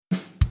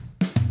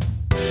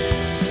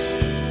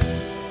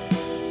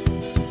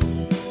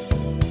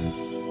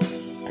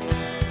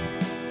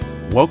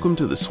Welcome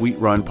to the Sweet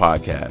Run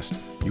Podcast,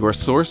 your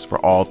source for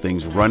all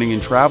things running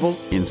and travel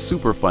in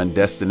super fun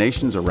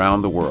destinations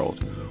around the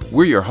world.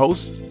 We're your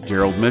hosts,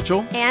 Gerald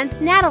Mitchell and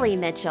Natalie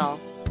Mitchell.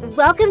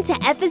 Welcome to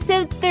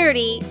episode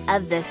 30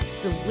 of the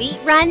Sweet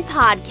Run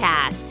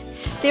Podcast.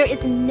 There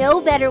is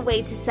no better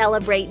way to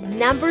celebrate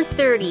number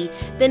 30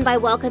 than by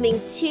welcoming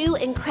two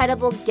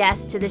incredible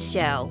guests to the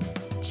show,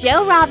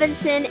 Joe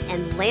Robinson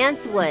and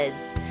Lance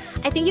Woods.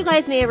 I think you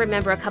guys may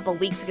remember a couple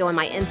weeks ago in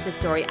my Insta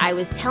story, I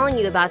was telling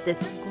you about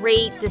this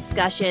great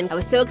discussion. I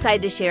was so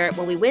excited to share it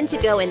when we went to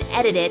go and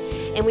edit it,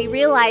 and we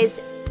realized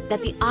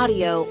that the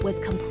audio was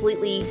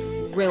completely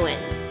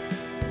ruined.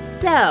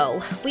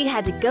 So we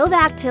had to go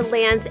back to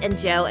Lance and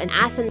Joe and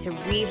ask them to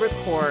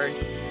re-record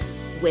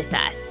with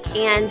us.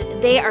 And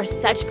they are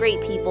such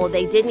great people.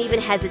 They didn't even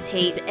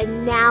hesitate.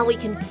 And now we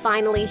can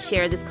finally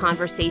share this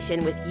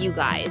conversation with you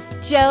guys.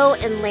 Joe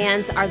and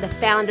Lance are the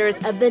founders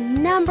of the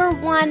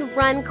 #1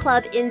 run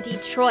club in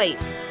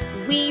Detroit,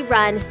 We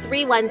Run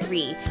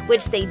 313,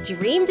 which they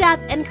dreamed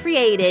up and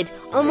created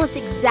almost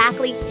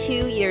exactly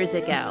 2 years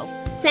ago.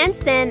 Since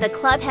then, the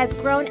club has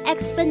grown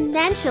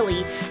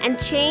exponentially and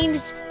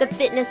changed the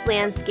fitness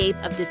landscape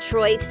of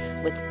Detroit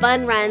with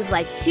fun runs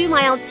like 2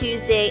 Mile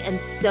Tuesday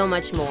and so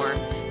much more.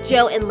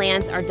 Joe and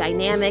Lance are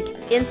dynamic,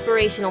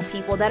 inspirational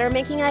people that are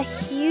making a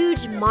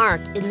huge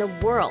mark in the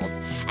world.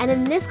 And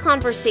in this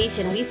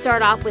conversation, we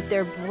start off with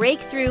their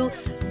breakthrough,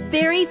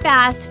 very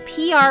fast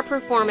PR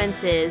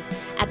performances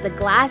at the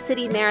Glass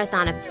City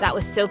Marathon. That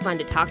was so fun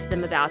to talk to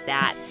them about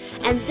that.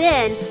 And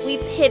then we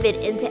pivot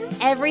into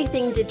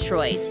everything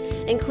Detroit,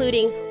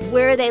 including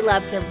where they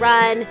love to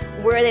run,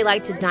 where they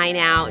like to dine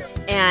out,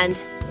 and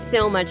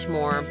so much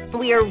more.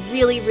 We are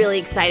really, really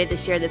excited to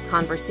share this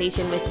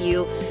conversation with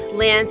you.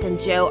 Lance and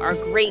Joe are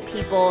great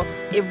people.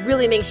 It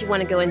really makes you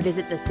want to go and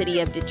visit the city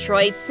of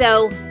Detroit.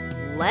 So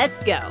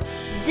let's go.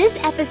 This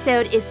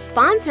episode is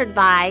sponsored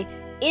by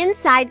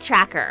Inside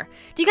Tracker.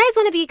 Do you guys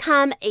want to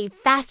become a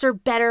faster,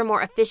 better,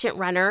 more efficient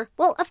runner?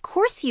 Well, of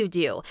course you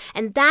do.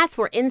 And that's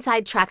where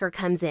Inside Tracker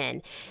comes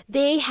in.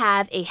 They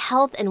have a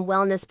health and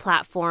wellness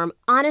platform,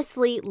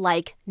 honestly,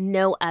 like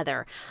no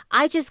other.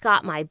 I just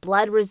got my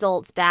blood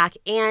results back,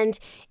 and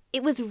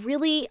it was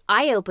really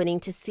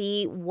eye-opening to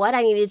see what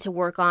I needed to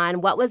work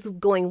on, what was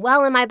going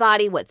well in my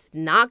body, what's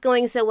not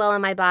going so well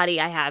in my body.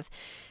 I have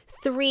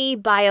 3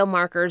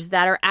 biomarkers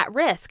that are at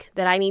risk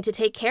that I need to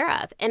take care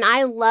of. And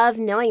I love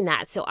knowing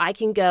that, so I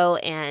can go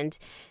and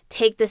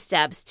take the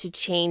steps to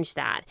change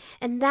that.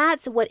 And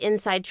that's what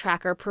Inside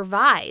Tracker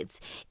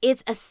provides.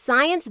 It's a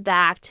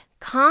science-backed,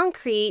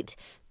 concrete,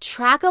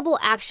 trackable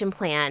action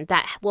plan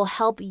that will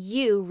help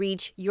you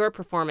reach your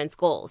performance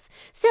goals.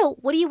 So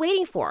what are you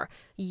waiting for?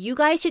 You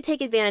guys should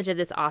take advantage of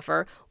this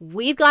offer.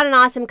 We've got an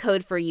awesome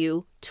code for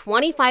you,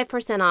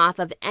 25% off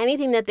of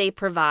anything that they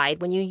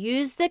provide when you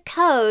use the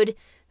code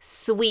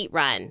Sweet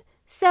Run.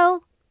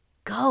 So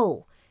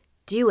go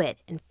do it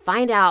and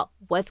find out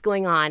what's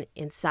going on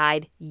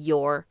inside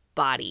your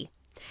body.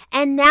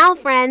 And now,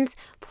 friends,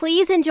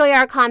 please enjoy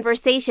our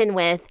conversation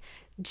with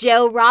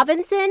Joe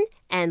Robinson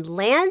and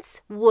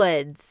Lance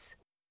Woods.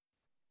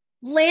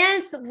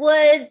 Lance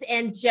Woods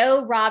and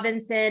Joe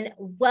Robinson,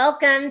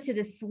 welcome to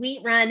the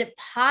Sweet Run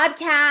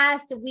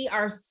Podcast. We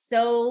are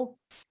so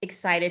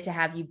excited to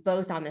have you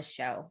both on the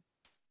show.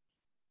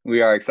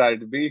 We are excited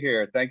to be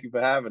here. Thank you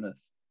for having us.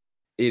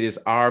 It is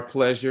our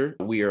pleasure.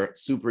 We are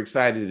super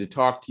excited to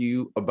talk to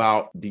you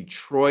about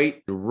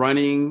Detroit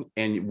running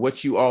and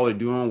what you all are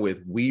doing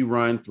with We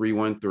Run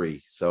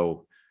 313.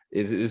 So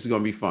this is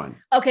going to be fun.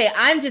 Okay,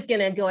 I'm just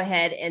going to go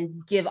ahead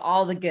and give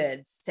all the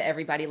goods to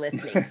everybody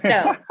listening.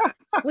 So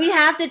we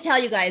have to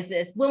tell you guys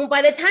this.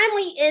 By the time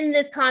we end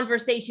this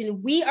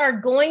conversation, we are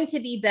going to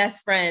be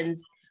best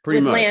friends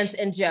with Lance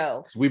and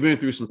Joe. We've been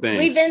through some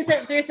things.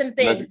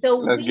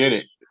 Let's get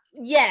it.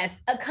 Yes,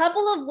 a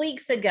couple of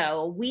weeks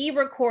ago, we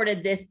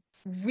recorded this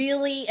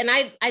really, and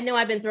I know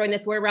I've been throwing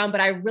this word around, but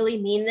I really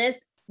mean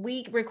this.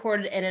 We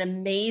recorded an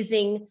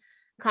amazing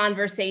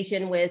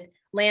conversation with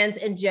Lance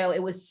and Joe.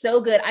 It was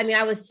so good. I mean,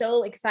 I was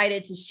so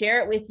excited to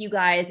share it with you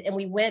guys, and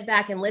we went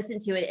back and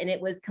listened to it, and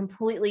it was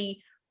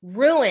completely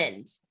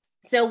ruined.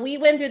 So we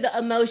went through the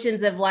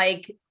emotions of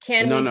like,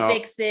 can we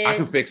fix it? I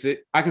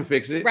can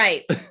fix it.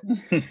 Right.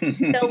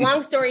 So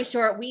long story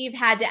short, we've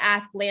had to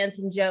ask Lance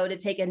and Joe to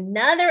take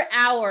another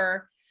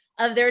hour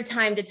of their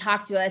time to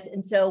talk to us.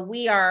 And so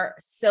we are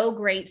so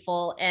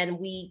grateful, and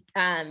we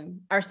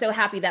are so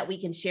happy that we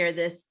can share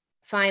this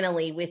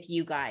finally with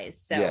you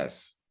guys. So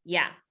yes.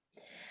 Yeah.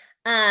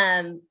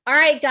 All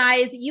right,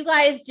 guys, you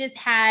guys just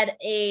had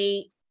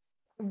a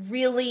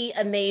really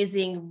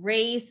amazing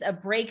race, a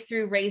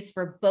breakthrough race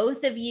for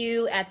both of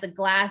you at the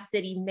Glass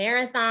City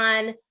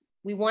Marathon.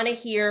 We want to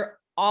hear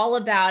all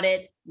about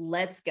it.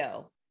 Let's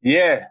go.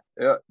 Yeah.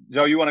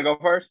 Joe, you want to go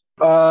first?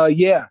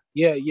 Yeah.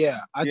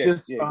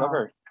 Go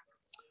first.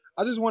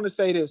 I just want to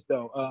say this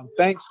though.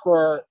 Thanks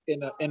for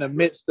in the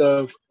midst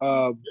of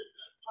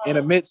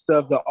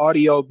the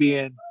audio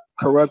being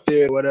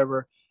corrupted or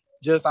whatever.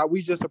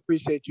 We just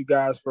appreciate you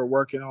guys for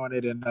working on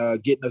it and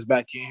getting us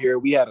back in here.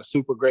 We had a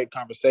super great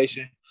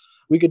conversation.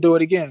 we could do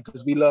it again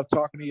because we love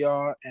talking to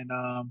y'all.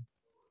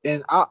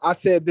 And I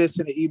said this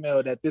in the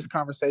email that this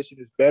conversation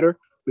is better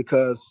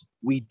because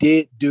we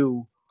did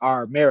do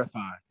our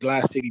marathon,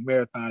 Glass City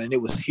Marathon, and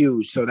it was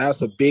huge. So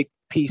that's a big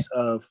piece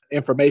of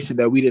information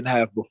that we didn't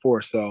have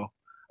before. So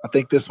I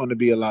think this one will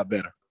be a lot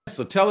better.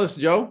 So tell us,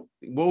 Joe,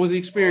 what was the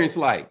experience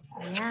like?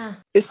 Yeah.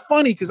 It's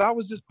funny because I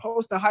was just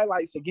posting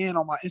highlights again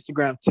on my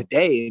Instagram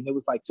today, and it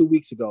was like 2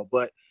 weeks ago.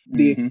 But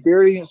the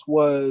experience it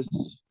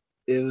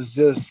was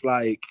just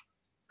like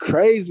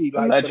crazy.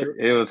 Like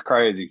it was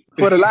crazy.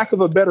 For the lack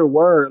of a better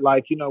word,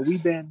 like, you know,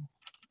 we've been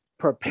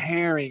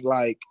preparing,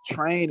 like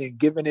training,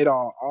 giving it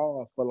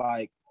all for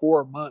like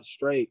 4 months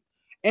straight.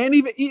 And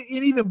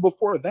even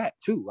before that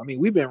too. I mean,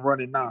 we've been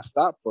running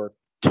nonstop for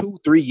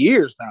 2-3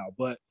 years now,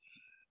 but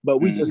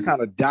we just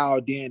kind of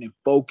dialed in and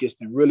focused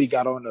and really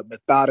got on a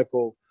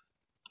methodical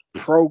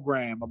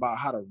program about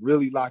how to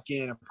really lock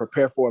in and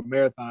prepare for a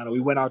marathon. And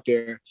we went out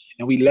there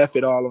and we left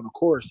it all on the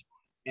course.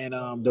 And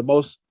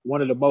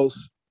one of the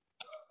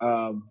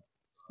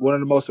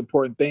most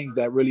important things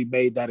that really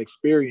made that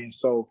experience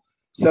so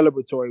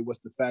celebratory was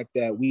the fact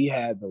that we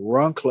had the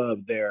run club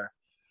there.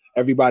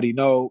 Everybody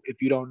know,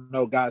 if you don't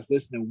know, guys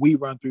listening, We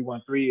Run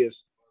 313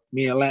 is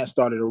me and Lance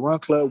started a run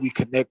club. We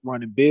connect,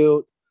 run, and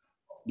build.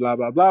 Blah,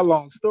 blah, blah.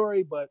 Long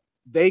story, but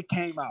they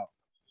came out.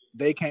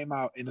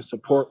 And the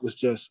support was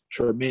just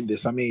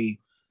tremendous. I mean,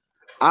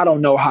 I don't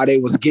know how they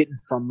was getting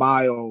from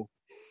the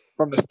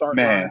start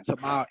line to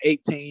mile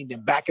 18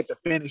 and back at the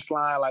finish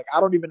line. Like, I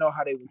don't even know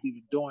how they was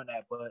even doing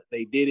that, but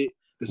they did it.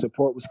 The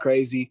support was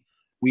crazy.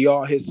 We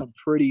all hit some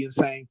pretty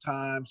insane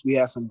times. We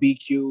had some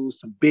BQs,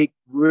 some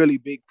really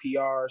big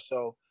PRs.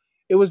 So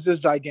it was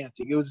just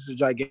gigantic. It was just a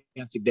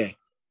gigantic day.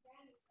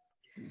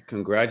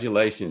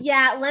 Congratulations.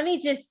 Yeah, let me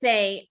just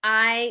say,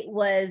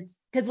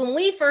 because when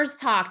we first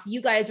talked,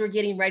 you guys were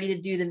getting ready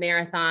to do the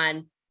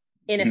marathon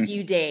in a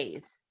few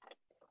days.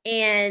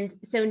 And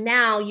so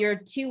now you're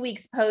 2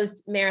 weeks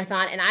post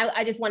marathon. And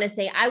I just want to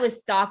say, I was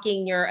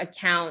stalking your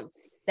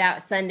accounts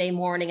that Sunday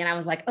morning and I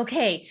was like,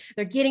 okay,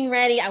 they're getting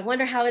ready. I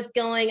wonder how it's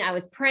going. I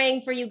was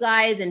praying for you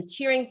guys and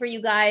cheering for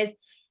you guys.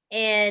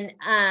 And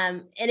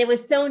it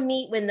was so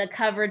neat when the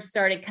coverage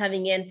started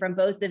coming in from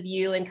both of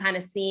you and kind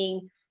of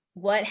seeing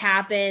what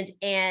happened.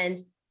 And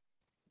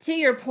to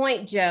your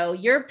point, Joe,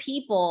 your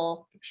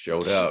people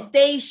showed up.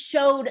 They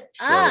showed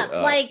up.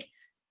 Like,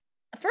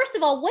 first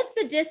of all, what's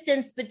the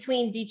distance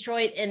between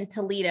Detroit and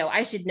Toledo?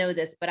 I should know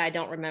this, but I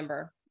don't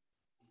remember.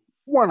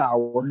 1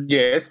 hour.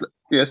 Yeah,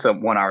 it's a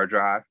 1 hour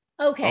drive.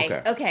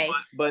 Okay.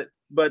 But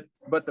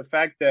the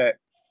fact that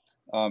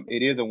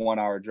it is a 1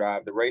 hour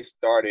drive. The race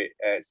started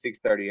at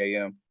 6:30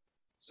 a.m.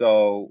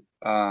 So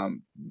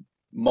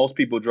most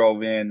people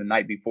drove in the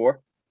night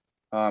before,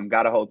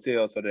 got a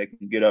hotel so they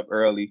can get up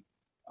early,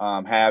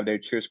 have their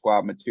cheer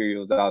squad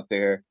materials out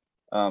there,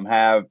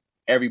 have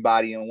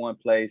everybody in one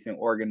place and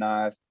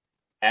organized.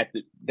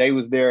 They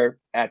was there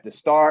at the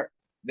start.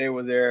 They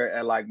was there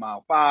at like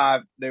mile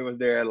 5. They was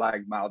there at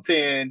like mile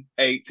 10,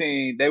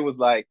 18. They was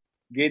like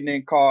getting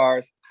in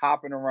cars,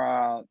 hopping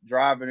around,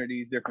 driving to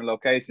these different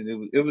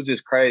locations. It was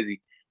just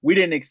crazy. We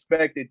didn't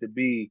expect it to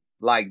be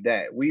like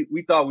that. We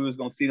thought we was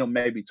gonna see them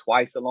maybe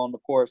twice along the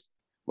course,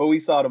 but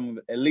we saw them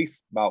at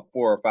least about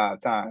 4 or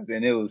 5 times,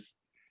 and it was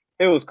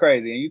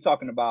crazy. And you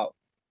talking about,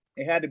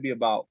 it had to be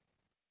about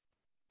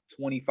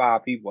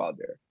 25 people out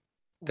there.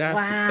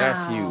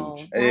 That's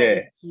huge.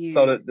 That huge.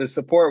 So the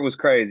support was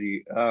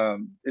crazy.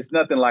 It's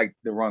nothing like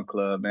the run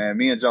club, man.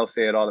 Me and Joe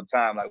say it all the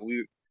time. Like,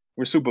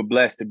 we're super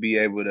blessed to be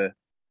able to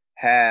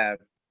have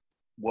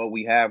what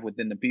we have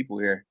within the people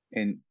here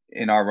in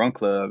our run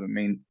club. I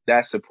mean,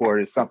 that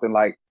support is something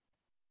like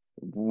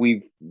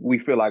we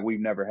feel like we've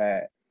never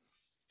had.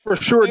 For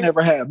sure,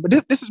 never had. But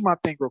this is my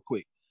thing real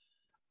quick.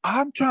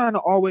 I'm trying to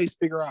always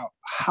figure out,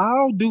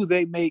 how do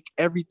they make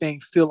everything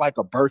feel like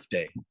a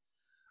birthday?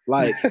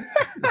 Like,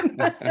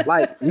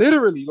 like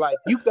literally, like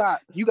you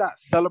got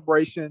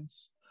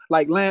celebrations.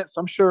 Like, Lance,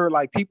 I'm sure,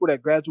 like, people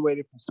that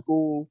graduated from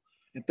school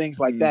and things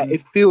like that,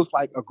 it feels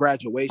like a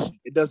graduation.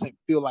 It doesn't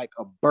feel like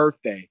a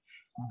birthday.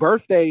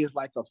 Birthday is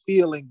like a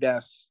feeling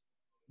that's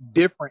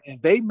different.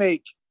 And they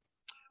make,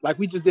 like,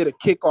 we just did a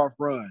kickoff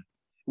run.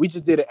 We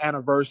just did an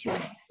anniversary.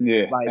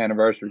 Yeah, like,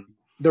 anniversary.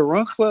 The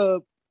run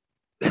club,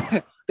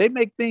 they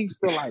make things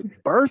feel like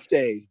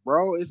birthdays,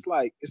 bro. It's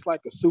like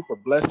a super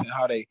blessing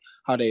how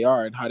they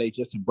are and how they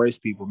just embrace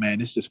people, man.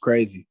 It's just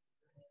crazy.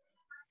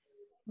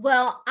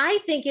 Well, I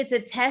think it's a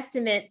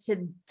testament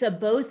to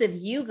both of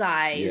you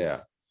guys. Yeah.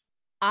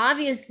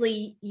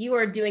 Obviously, you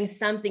are doing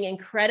something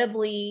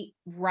incredibly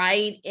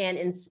right and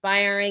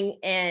inspiring,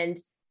 and,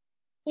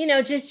 you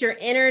know, just your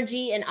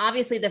energy and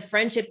obviously the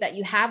friendship that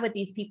you have with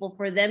these people,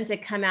 for them to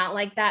come out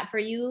like that for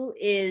you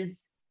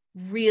is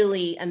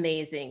really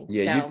amazing.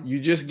 Yeah, so. you're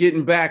just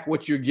getting back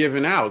what you're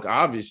giving out,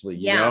 obviously,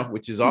 you know,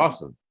 which is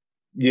awesome.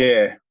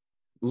 Yeah.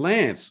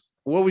 Lance,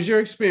 what was your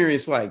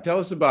experience like? Tell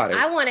us about it.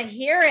 I want to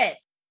hear it.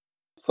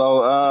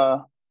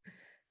 So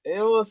it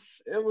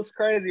was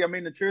crazy. I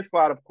mean, the cheer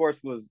squad, of course,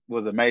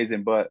 was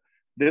amazing, but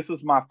this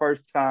was my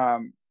first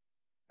time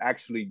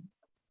actually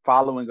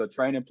following a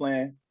training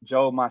plan.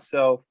 Joe,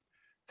 myself,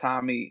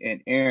 Tommy,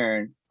 and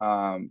Aaron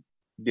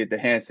did the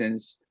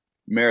Hanson's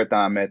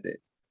marathon method.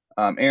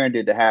 Aaron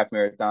did the half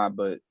marathon,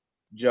 but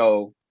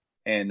Joe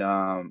and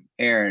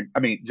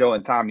Joe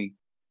and Tommy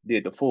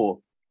did the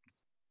full.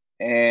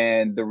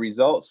 And the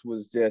results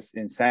was just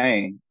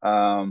insane.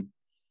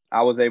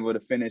 I was able to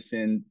finish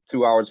in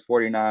 2 hours,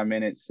 49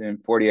 minutes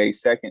and 48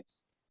 seconds.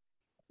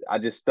 I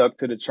just stuck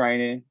to the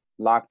training,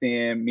 locked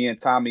in. Me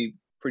and Tommy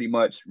pretty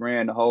much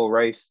ran the whole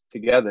race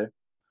together.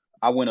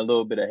 I went a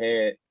little bit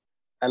ahead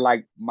at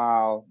like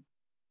mile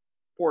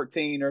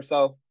 14 or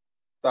so.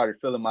 Started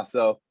feeling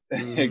myself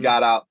and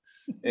got out.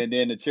 And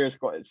then the cheer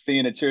squad,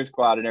 seeing the cheer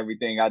squad and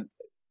everything,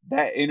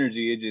 that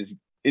energy,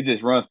 it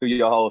just runs through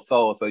your whole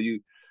soul. So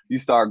you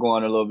start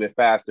going a little bit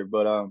faster.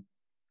 But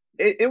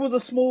it was a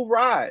smooth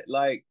ride.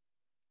 Like,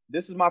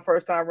 this is my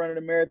first time running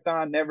a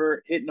marathon,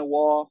 never hitting a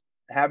wall,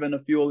 having a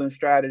fueling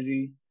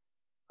strategy,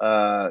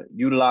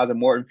 utilizing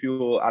Morton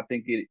fuel. I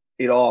think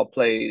it all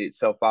played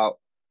itself out.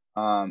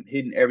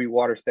 Hitting every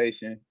water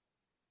station.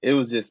 It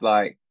was just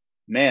like,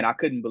 man, I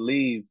couldn't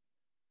believe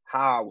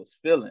how I was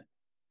feeling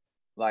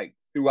like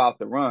throughout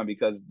the run,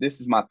 because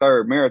this is my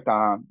third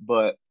marathon,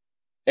 but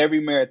every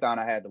marathon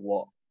I had to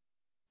walk.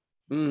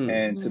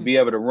 And to be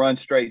able to run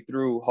straight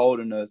through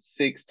holding a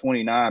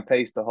 6:29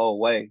 pace the whole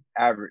way,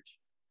 average,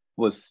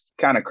 was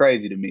kind of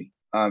crazy to me.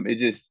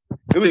 It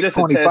was just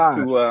a test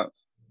to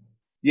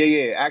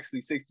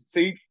actually 60.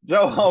 See,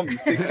 Joe homie,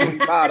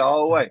 6:25 the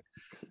whole way.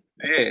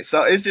 Yeah,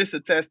 so it's just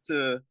a test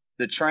to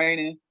the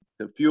training,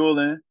 the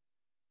fueling,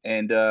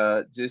 and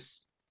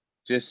just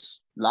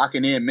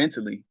locking in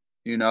mentally,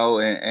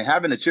 and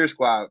having a cheer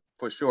squad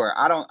for sure.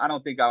 I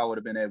don't think I would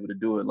have been able to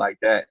do it like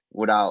that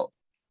without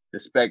the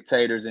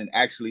spectators and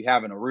actually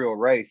having a real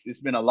race. It's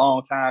been a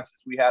long time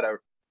since we had a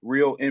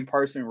real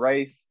in-person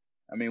race.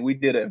 I mean, we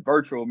did a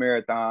virtual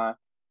marathon.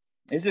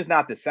 It's just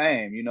not the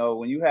same,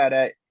 when you had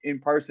that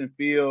in-person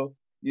feel.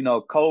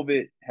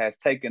 COVID has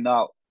taken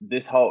out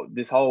this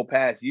whole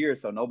past year,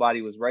 so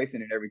nobody was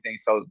racing and everything.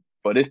 So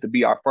for this to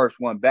be our first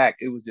one back,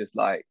 it was just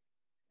like,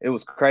 it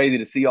was crazy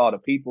to see all the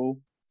people.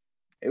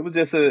 It was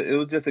just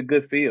a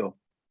good feel.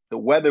 The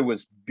weather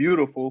was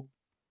beautiful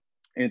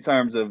in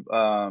terms of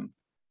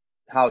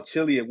how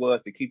chilly it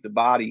was to keep the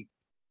body,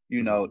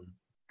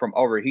 from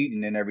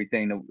overheating and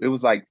everything. It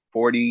was like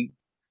 40,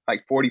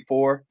 like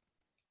 44.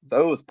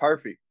 So it was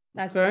perfect.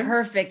 That's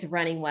perfect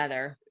running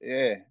weather.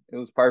 Yeah, it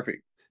was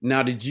perfect.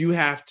 Now, did you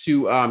have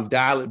to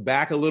dial it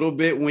back a little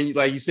bit when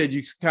you said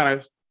you kind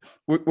of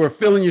were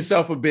feeling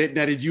yourself a bit?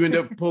 Now, did you end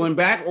up pulling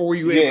back, or were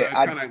you able to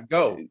kind of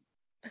go?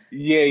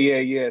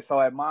 Yeah. So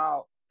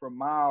from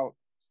mile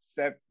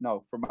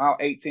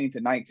 18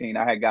 to 19,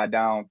 I had got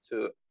down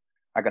to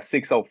like a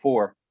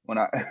 6:04 when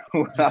I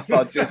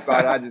saw cheer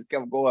squad. I just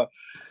kept going,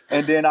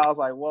 and then I was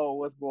like, "Whoa,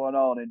 what's going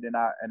on?" And then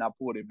I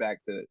pulled it back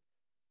to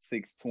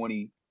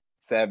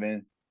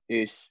 6:27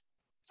 ish,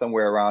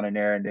 somewhere around in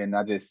there, and then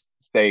I just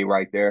stayed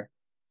right there.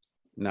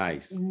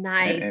 Nice.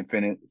 And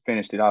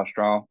finished it out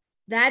strong.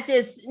 That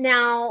just,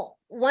 now,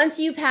 once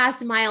you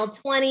passed mile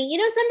 20,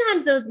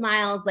 sometimes those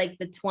miles like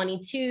the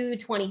 22,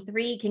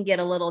 23 can get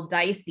a little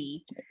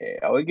dicey.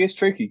 Yeah, it gets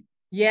tricky.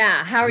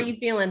 Yeah. How are you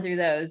feeling through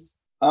those?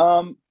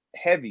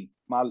 Heavy.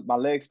 My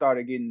legs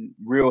started getting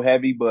real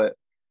heavy, but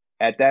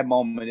at that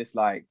moment, it's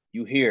like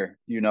you hear,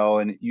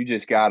 and you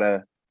just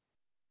gotta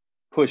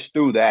push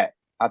through that.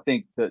 I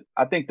think the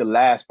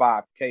last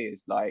 5K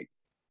is like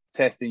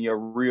testing your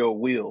real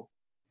will,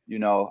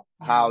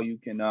 how you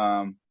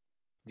can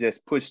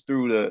just push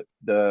through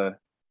the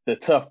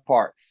tough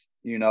parts.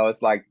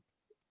 It's like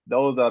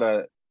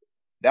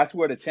that's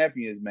where the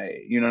champion is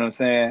made. You know what I'm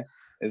saying?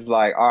 It's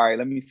like, all right,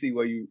 let me see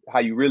how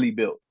you really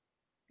built.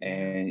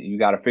 And you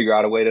got to figure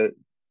out a way to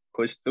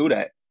push through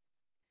that.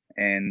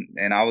 And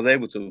I was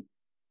able to.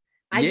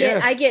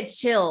 I get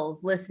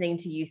chills listening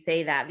to you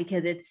say that,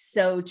 because it's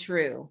so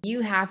true.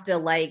 You have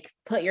to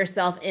put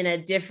yourself in a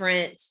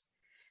different,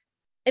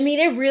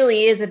 it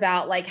really is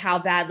about how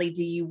badly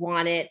do you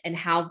want it, and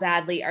how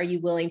badly are you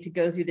willing to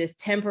go through this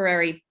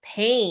temporary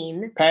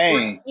pain,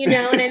 you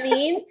know what I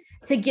mean?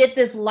 To get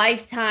this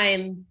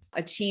lifetime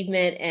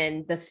achievement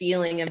and the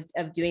feeling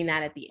of doing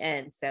that at the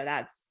end. So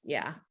that's,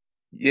 yeah.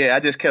 Yeah,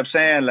 I just kept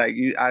saying,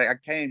 I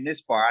came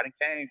this far. I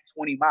came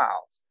 20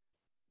 miles.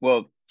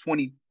 Well,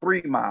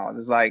 23 miles.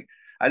 It's like,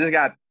 I just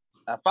got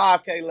a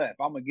 5K left.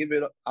 I'm gonna give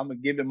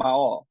it my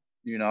all,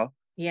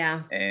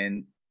 Yeah.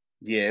 And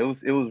yeah, it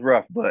was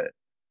rough, but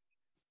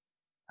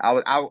I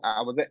was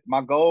my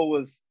goal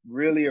was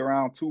really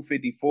around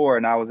 254,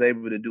 and I was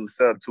able to do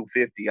sub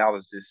 250. I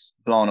was just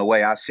blown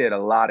away. I shed a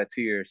lot of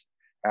tears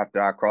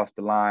after I crossed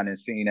the line and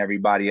seeing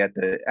everybody at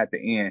the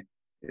end.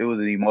 It was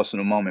an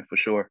emotional moment for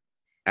sure.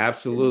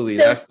 Absolutely.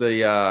 So, that's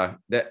the I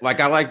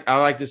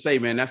like to say,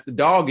 man, that's the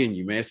dog in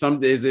you, man.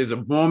 There's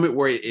a moment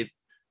where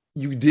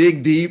you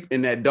dig deep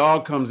and that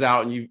dog comes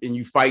out and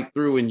you fight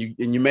through and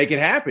you make it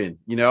happen,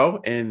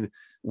 and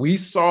we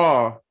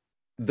saw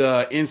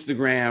the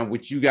Instagram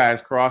with you guys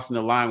crossing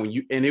the line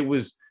and it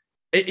was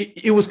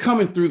it was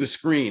coming through the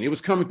screen. It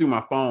was coming through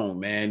my phone,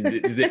 man.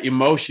 The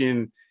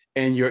emotion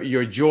and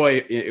your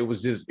joy. It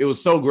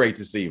was so great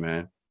to see,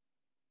 man.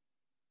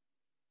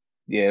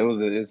 Yeah,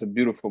 it's a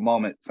beautiful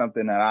moment,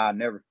 something that I'll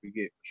never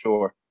forget for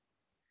sure.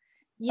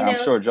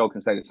 I'm sure Joe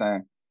can say the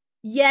same.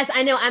 Yes,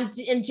 I know.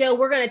 And Joe,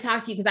 we're going to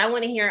talk to you because I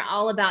want to hear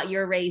all about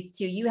your race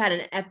too. You had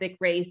an epic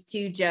race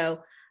too, Joe.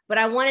 But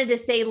I wanted to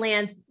say,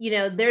 Lance,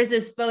 there's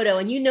this photo,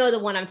 and you know the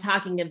one I'm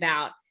talking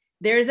about.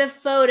 There's a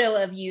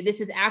photo of you. This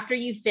is after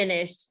you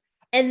finished,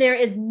 and there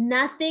is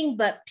nothing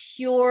but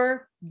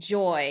pure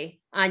joy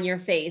on your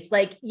face.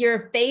 Like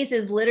your face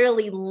is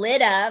literally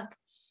lit up,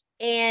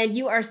 and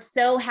you are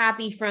so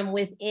happy from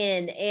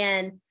within.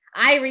 And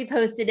I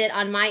reposted it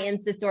on my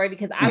Insta story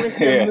because I was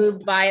so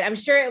moved by it. I'm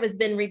sure it was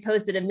been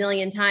reposted a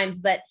million times,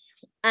 but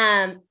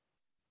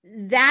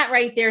that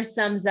right there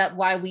sums up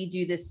why we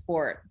do this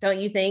sport. Don't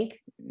you think?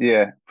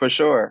 Yeah, for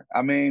sure.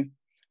 I mean,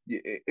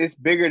 it's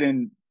bigger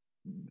than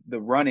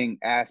the running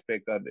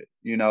aspect of it.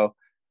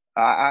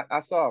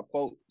 I saw a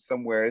quote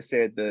somewhere. It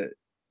said the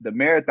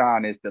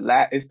marathon is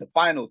it's the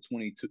final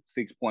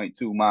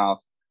 26.2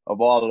 miles of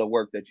all of the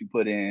work that you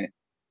put in.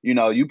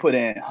 You put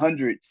in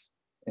hundreds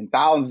and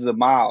thousands of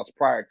miles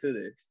prior to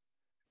this,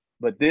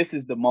 but this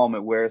is the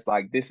moment where it's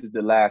like, this is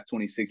the last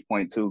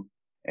 26.2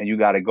 and you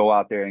got to go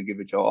out there and give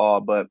it your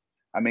all. But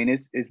I mean,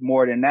 it's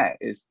more than that.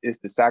 It's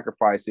the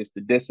sacrifice. It's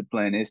the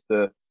discipline. It's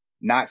the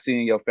not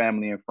seeing your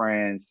family and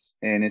friends.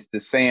 And it's the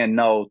saying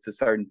no to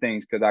certain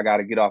things because I got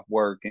to get off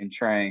work and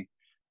train.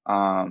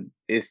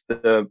 It's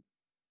the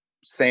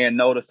saying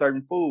no to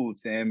certain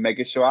foods and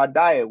making sure I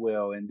diet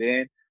well. And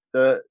then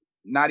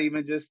not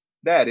even just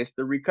that, it's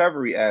the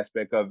recovery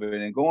aspect of it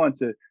and going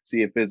to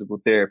see a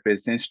physical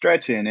therapist and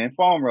stretching and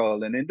foam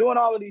rolling and doing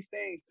all of these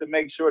things to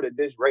make sure that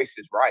this race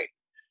is right.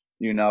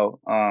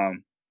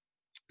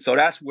 So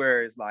that's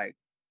where it's like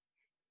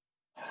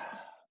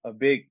a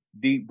big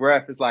deep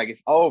breath. It's like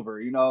it's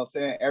over, you know what I'm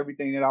saying?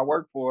 Everything that I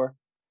worked for,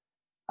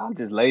 I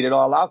just laid it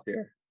all out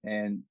there.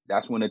 And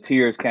that's when the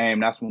tears came.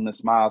 That's when the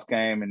smiles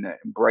came and the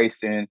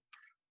embracing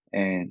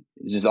and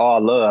just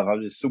all love. I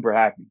was just super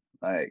happy.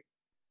 Like,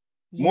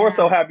 more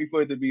so happy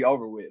for it to be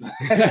over with.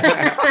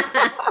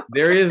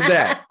 There is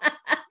that.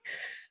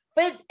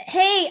 But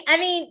hey, I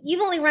mean,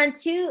 you've only run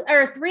 2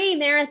 or 3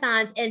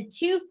 marathons, and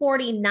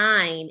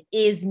 2:49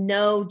 is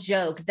no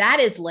joke. That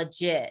is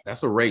legit.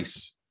 That's a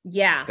race.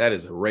 Yeah. That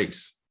is a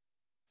race.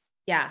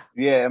 Yeah.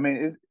 Yeah. I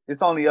mean,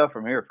 it's only up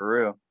from here for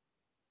real.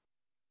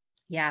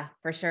 Yeah,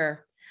 for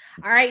sure.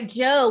 All right,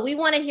 Joe, we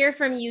want to hear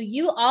from you.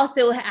 You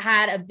also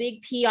had a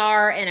big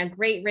PR and a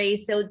great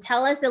race. So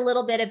tell us a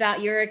little bit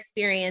about your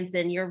experience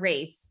in your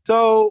race.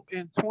 So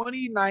in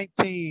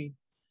 2019,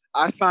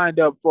 I signed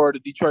up for the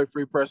Detroit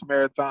Free Press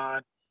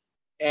Marathon.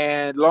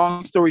 And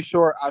long story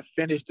short, I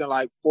finished in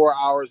like 4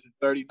 hours and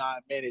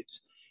 39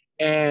 minutes.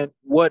 And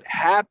what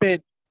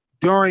happened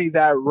during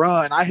that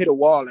run, I hit a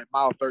wall at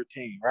mile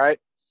 13, right?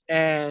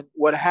 And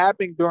what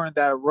happened during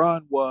that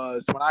run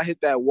was when I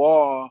hit that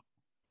wall,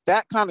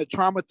 that kind of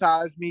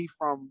traumatized me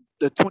from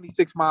the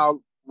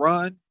 26-mile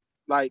run.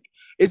 Like,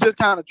 it just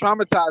kind of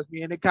traumatized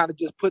me, and it kind of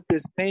just put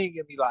this thing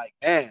in me like,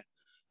 man,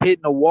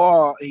 hitting a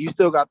wall and you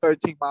still got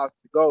 13 miles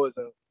to go is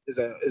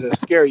a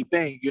scary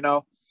thing, you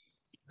know?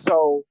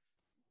 So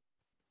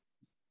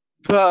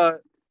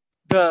the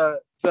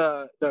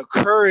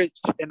courage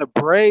and the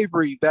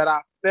bravery that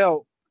I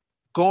felt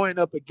going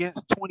up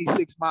against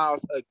 26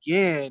 miles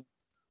again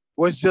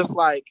was just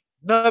like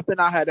nothing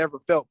I had ever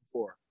felt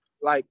before.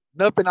 Like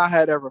nothing I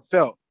had ever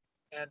felt.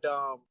 And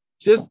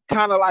just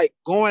kind of like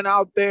going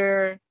out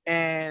there,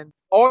 and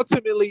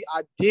ultimately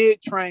I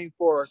did train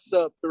for a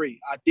sub 3.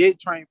 I did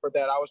train for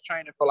that. I was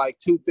training for like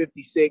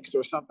 256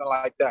 or something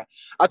like that.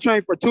 I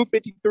trained for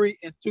 253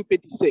 and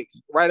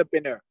 256 right up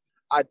in there.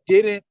 I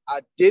didn't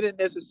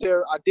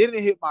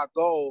hit my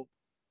goal.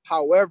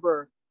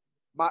 However,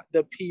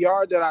 the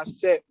PR that I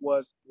set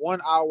was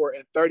 1 hour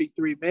and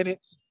 33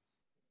 minutes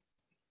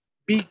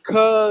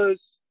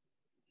because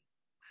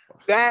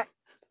that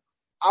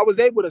I was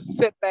able to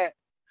set that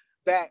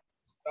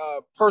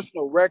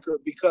personal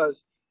record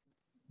because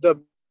the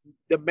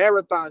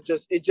marathon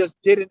just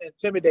didn't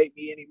intimidate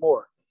me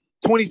anymore.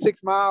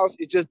 26 miles,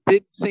 it just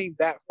didn't seem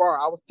that far.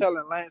 I was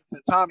telling Lance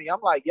and Tommy, I'm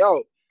like,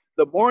 yo,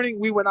 the morning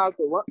we went out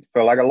to run,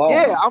 felt like a long.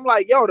 Yeah, I'm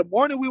like, yo, the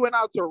morning we went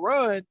out to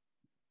run,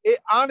 it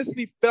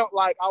honestly felt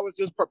like I was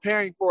just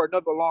preparing for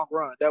another long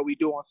run that we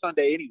do on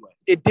Sunday anyway.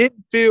 It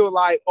didn't feel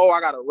like, oh, I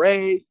got a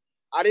race.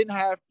 I didn't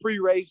have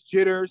pre-race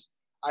jitters.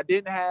 I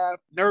didn't have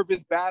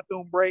nervous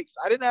bathroom breaks.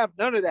 I didn't have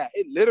none of that.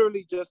 It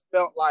literally just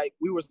felt like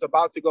we were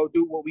about to go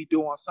do what we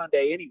do on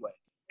Sunday anyway.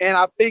 And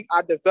I think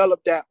I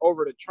developed that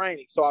over the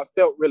training. So I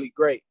felt really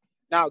great.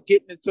 Now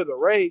getting into the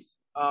race,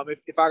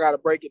 if I got to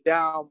break it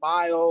down,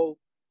 mile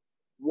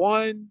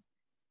 1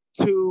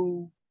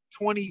 to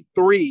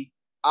 23,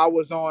 I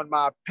was on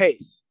my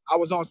pace. I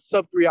was on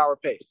sub 3 hour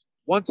pace.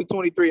 1 to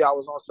 23, I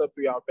was on sub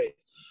 3 hour pace.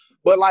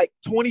 But like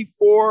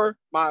 24,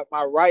 my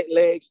right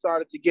leg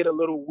started to get a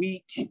little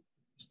weak.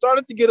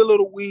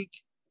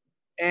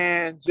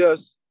 And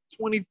just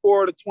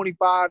 24 to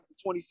 25 to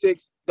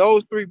 26,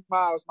 those 3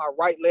 miles, my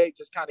right leg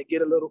just kind of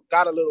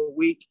got a little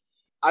weak.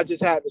 I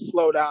just had to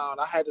slow down.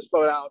 I had to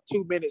slow down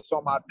 2 minutes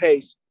on my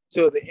pace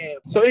till the end.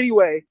 So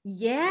anyway,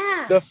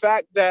 the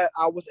fact that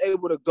I was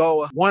able to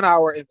go 1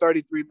 hour and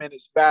 33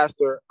 minutes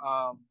faster,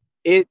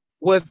 it's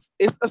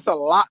a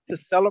lot to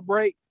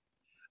celebrate.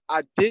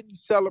 I didn't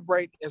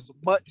celebrate as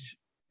much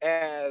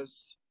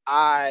as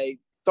I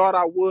thought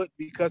I would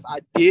because I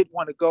did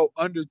want to go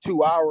under 3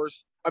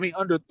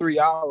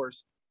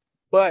 hours,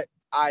 but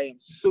I am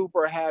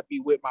super happy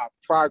with my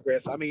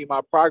progress. I mean,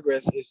 my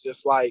progress is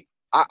just like,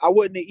 I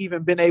wouldn't have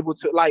even been able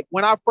to, like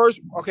when I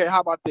first, okay, how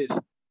about this?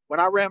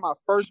 When I ran my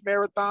first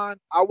marathon,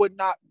 I would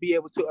not be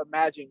able to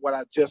imagine what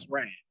I just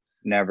ran.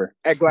 Never.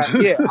 At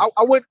yeah,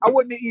 I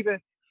wouldn't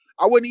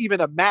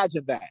even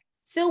imagine that.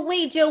 So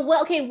wait, Joe,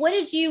 what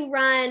did you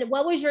run?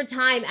 What was your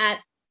time at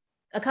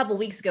a couple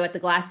weeks ago at the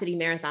Glass City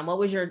Marathon? What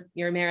was your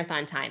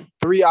marathon time?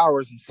 3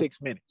 hours and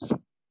 6 minutes.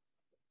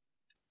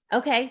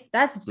 Okay,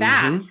 that's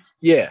fast.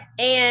 Mm-hmm. Yeah.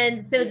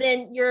 And so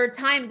then your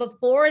time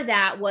before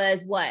that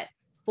was what?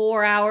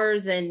 4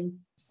 hours and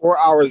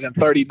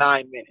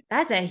 39 minutes.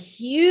 That's a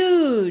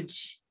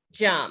huge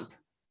jump.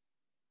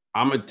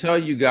 I'm going to tell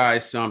you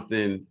guys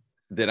something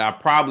that I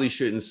probably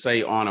shouldn't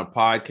say on a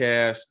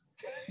podcast.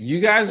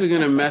 You guys are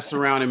going to mess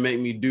around and make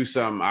me do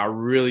something I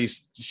really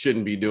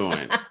shouldn't be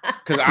doing.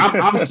 Because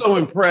I'm so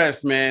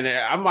impressed, man.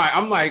 I'm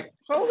like,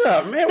 hold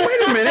up, man.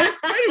 Wait a minute,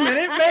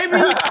 baby.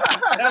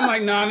 And I'm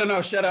like,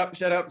 no, shut up.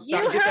 Stop. You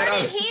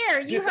heard it here.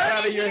 You heard that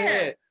out of your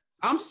head.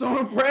 I'm so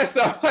impressed.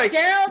 I'm like,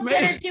 Gerald's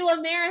gonna do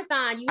a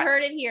marathon. You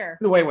heard it here.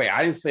 No, wait.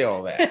 I didn't say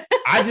all that.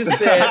 I just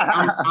said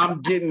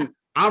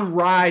I'm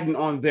riding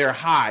on their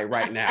high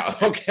right now.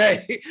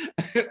 Okay,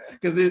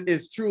 because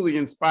it's truly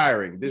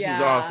inspiring. This is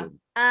awesome.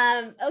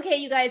 Okay,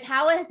 you guys,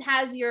 how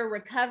has your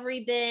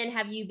recovery been?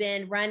 Have you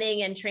been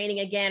running and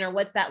training again, or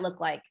what's that look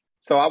like?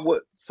 So I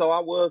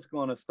was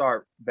going to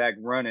start back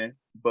running,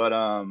 but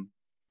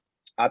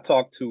I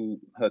talked to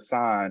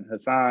Hassan.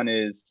 Hassan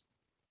is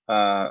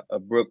a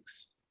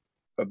Brooks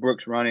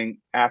running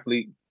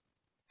athlete,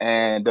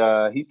 and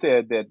he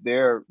said that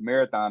their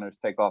marathoners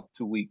take off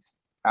 2 weeks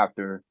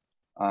after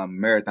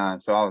marathon.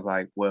 So I was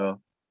like,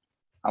 well,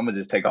 I'm gonna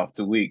just take off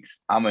 2 weeks.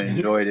 I'm gonna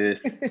enjoy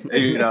this,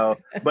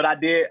 But I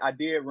did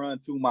run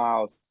 2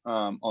 miles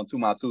on 2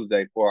 Mile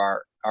Tuesday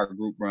for our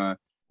group run.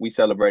 We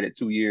celebrated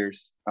 2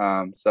 years.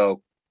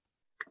 So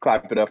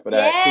clap it up for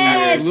that.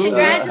 Yes, 2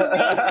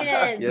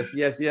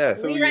 congratulations.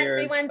 Yes. We run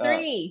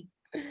 313.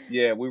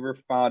 Yeah, we were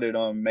founded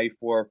on May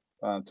 4th,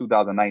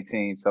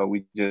 2019. So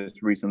we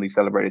just recently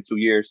celebrated 2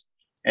 years.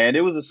 And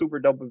it was a super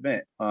dope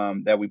event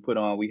that we put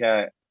on. We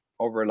had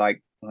over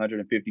like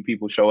 150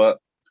 people show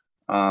up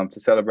to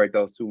celebrate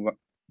those 2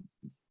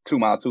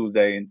 Mile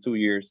Tuesday in 2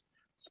 years.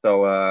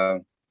 So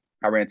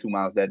I ran 2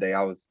 miles that day.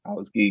 I was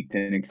geeked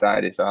and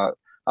excited. So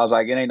I was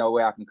like, it ain't no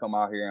way I can come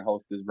out here and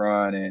host this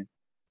run and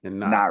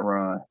not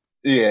run.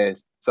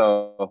 Yes.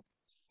 So,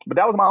 but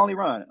that was my only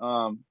run.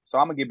 So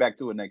I'm gonna get back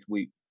to it next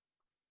week.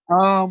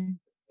 And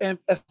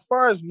as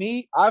far as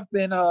me, I've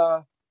been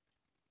I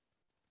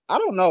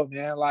don't know,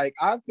 man. Like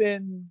I've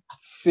been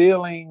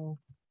feeling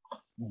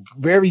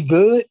very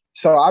good.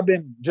 So I've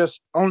been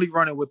just only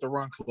running with the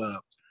Run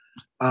Club.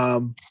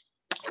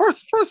 For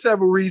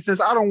several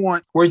reasons.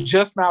 We're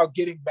just now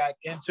getting back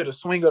into the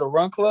swing of the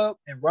Run Club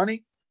and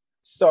running.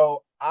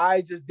 So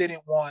I just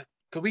didn't want,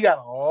 because we got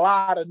a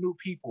lot of new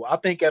people. I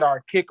think at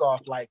our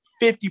kickoff, like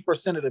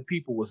 50% of the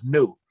people was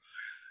new.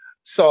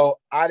 So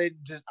I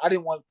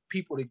didn't want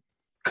people to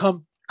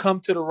come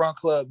to the Run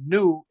Club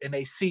new and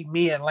they see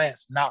me and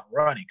Lance not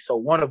running. So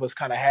one of us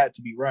kind of had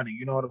to be running.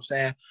 You know what I'm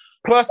saying?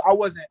 Plus, I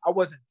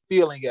wasn't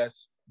feeling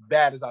as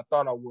bad as I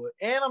thought I would.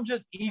 And I'm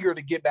just eager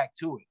to get back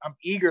to it. I'm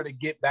eager to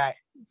get back.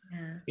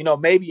 Yeah.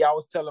 Maybe I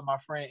was telling my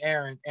friend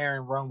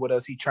Aaron run with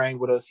us. He trained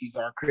with us. He's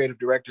our creative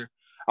director.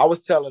 I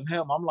was telling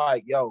him, I'm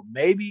like, yo,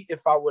 maybe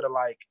if I would have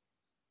like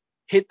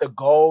hit the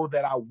goal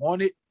that I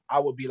wanted, I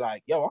would be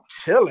like, yo, I'm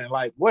chilling,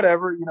 like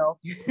whatever,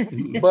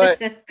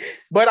 but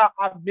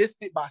I missed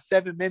it by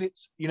 7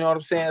 minutes. You know what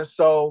I'm saying?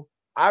 So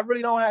I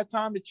really don't have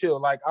time to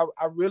chill. Like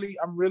I'm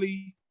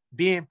really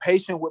being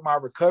patient with my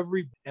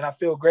recovery, and I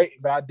feel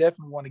great, but I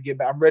definitely want to get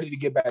back. I'm ready to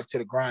get back to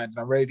the grind, and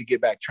I'm ready to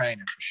get back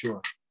training for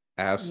sure.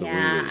 Absolutely.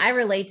 Yeah, I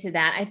relate to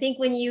that. I think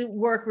when you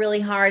work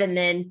really hard and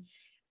then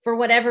for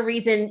whatever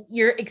reason,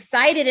 you're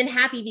excited and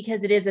happy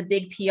because it is a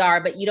big PR,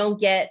 but you don't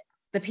get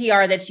the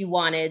PR that you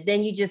wanted,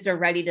 then you just are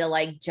ready to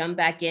like jump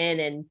back in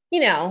and,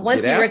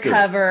 once you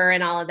recover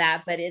and all of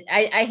that. But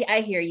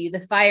I hear you. The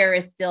fire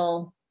is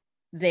still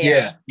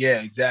there.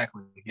 Yeah,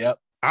 exactly. Yep.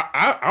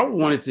 I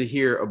wanted to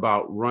hear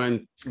about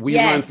Run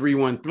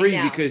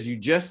 313 because you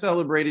just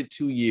celebrated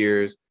 2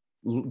 years.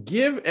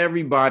 Give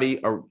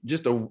everybody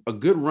just a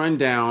good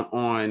rundown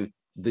on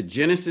the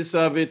genesis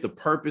of it, the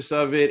purpose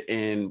of it,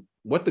 and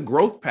what the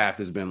growth path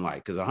has been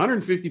like. Because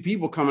 150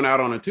 people coming out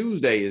on a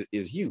Tuesday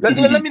is huge.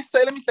 Let me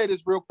say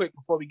this real quick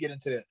before we get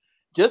into that.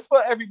 Just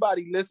for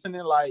everybody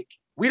listening, like,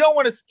 we don't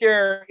want to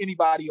scare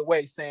anybody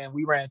away saying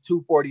we ran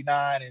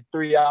 2:49 in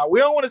 3 hours. We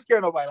don't want to scare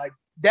nobody. Like,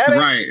 That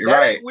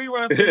ain't We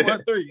Run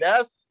 313.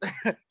 That's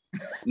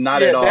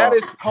not at all. That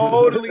is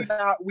totally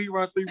not We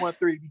Run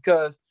 313,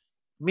 because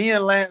me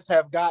and Lance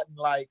have gotten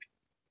like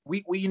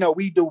we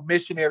do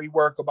missionary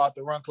work about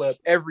the Run Club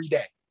every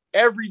day,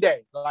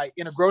 like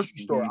in a grocery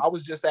store. I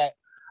was just at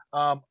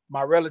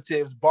my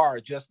relative's bar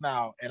just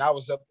now, and I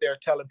was up there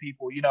telling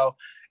people,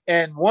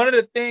 and one of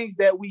the things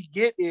that we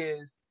get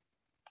is,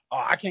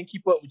 oh, I can't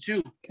keep up with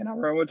you. Can I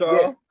run with y'all?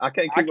 Yeah. I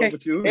can't keep up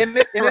with you. And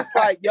it's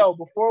like, yo,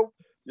 before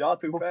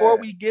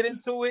fast. We get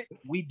into it,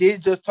 we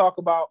did just talk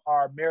about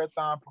our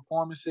marathon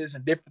performances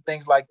and different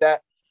things like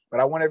that.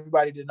 But I want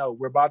everybody to know,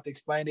 we're about to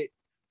explain it.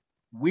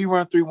 We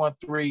Run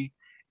 313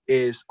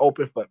 is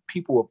open for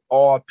people of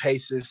all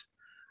paces,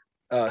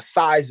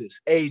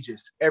 sizes,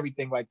 ages,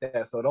 everything like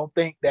that. So don't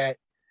think that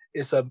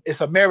it's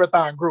a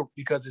marathon group,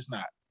 because it's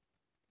not.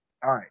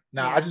 All right.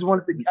 Now, I just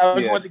wanted to give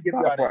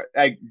you that.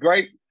 Hey,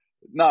 great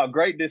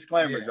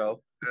disclaimer,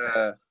 Joe.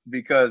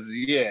 Because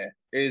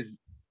it's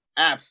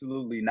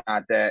absolutely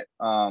not that.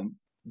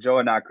 Joe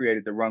and I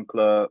created the Run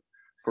Club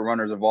for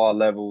runners of all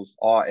levels,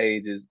 all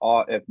ages,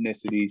 all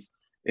ethnicities.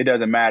 It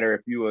doesn't matter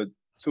if you're a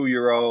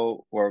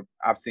 2-year-old, or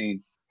I've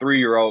seen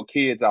 3-year-old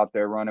kids out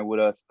there running with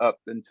us, up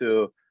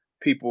until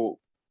people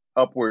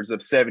upwards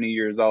of 70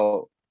 years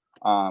old,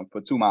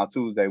 for 2 Mile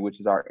Tuesday, which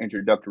is our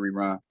introductory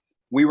run.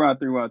 We Run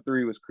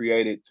 313 was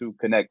created to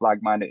connect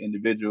like-minded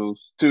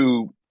individuals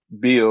to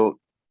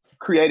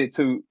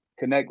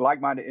connect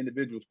like-minded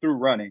individuals through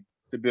running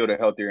to build a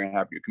healthier and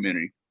happier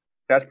community.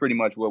 That's pretty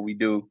much what we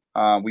do.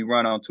 We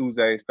run on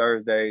Tuesdays,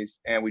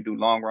 Thursdays, and we do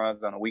long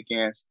runs on the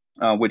weekends,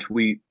 which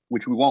we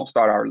won't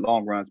start our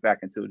long runs back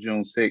until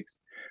June 6th.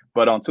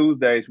 But on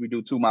Tuesdays, we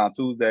do 2 Mile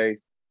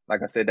Tuesdays.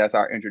 Like I said, that's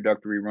our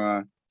introductory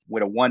run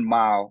with a 1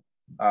 mile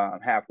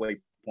halfway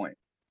point.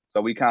 So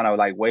we kind of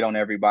like wait on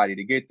everybody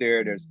to get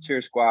there. There's a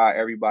cheer squad.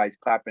 Everybody's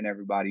clapping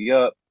everybody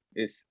up.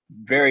 It's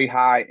very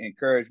high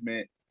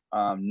encouragement.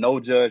 No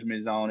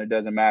judgment zone. It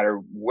doesn't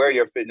matter where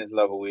your fitness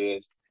level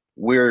is.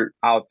 We're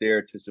out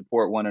there to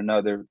support one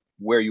another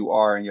where you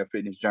are in your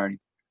fitness journey.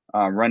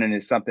 Running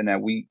is something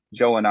that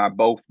Joe and I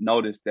both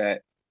noticed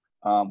that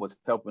was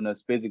helping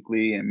us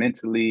physically and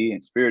mentally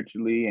and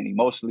spiritually and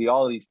emotionally,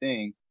 all of these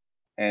things.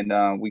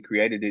 And we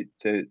created it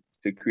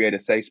to create a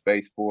safe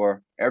space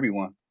for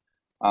everyone.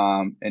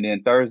 And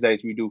then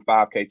Thursdays, we do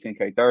 5K,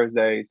 10K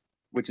Thursdays,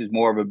 which is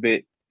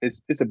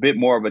it's a bit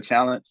more of a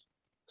challenge.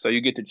 So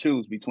you get to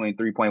choose between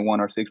 3.1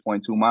 or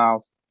 6.2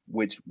 miles,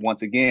 which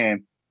once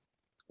again,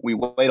 we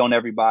wait on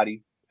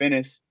everybody,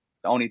 finish.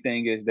 The only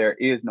thing is there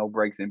is no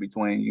breaks in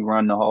between. You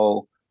run the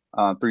whole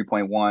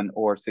 3.1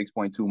 or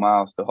 6.2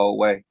 miles the whole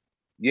way.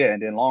 Yeah,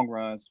 and then long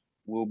runs,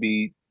 we'll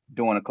be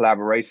doing a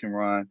collaboration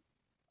run,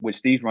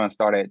 which these runs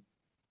start at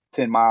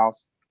 10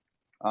 miles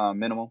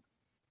minimum.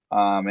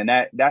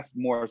 And that's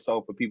more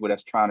so for people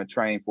that's trying to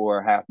train for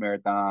a half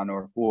marathon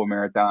or a full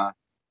marathon.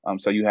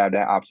 So you have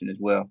that option as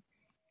well.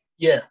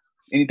 Yeah.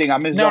 Anything I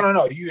missed?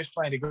 No. You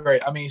explained it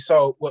great. I mean,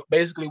 so what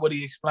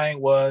he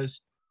explained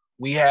was,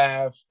 we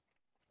have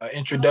an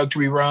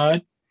introductory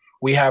run.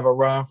 We have a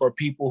run for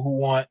people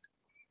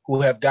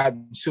who have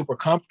gotten super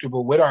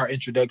comfortable with our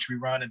introductory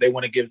run and they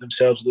want to give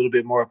themselves a little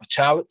bit more of a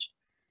challenge.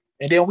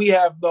 And then we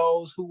have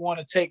those who want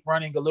to take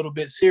running a little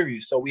bit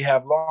serious. So we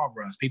have long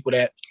runs, people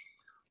that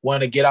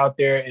want to get out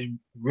there and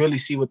really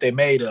see what they're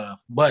made of.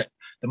 But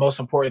the most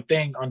important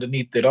thing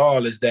underneath it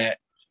all is that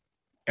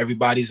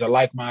everybody's a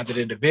like-minded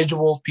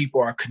individual.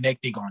 People are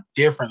connecting on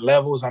different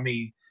levels. I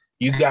mean,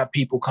 you got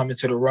people coming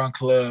to the Run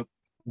Club.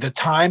 The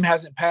time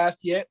hasn't passed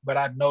yet, but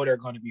I know they're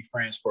going to be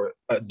friends for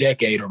a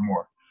decade or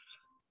more.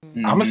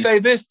 Mm-hmm. I'm going to say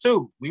this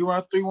too. We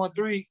Run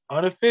 313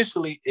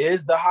 unofficially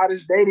is the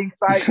hottest dating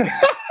site.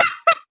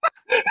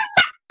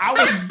 I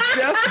was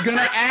just going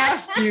to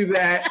ask you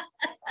that.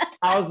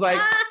 I was like,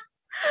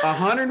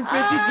 150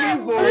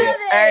 people.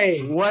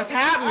 Hey, what's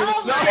happening?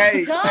 Oh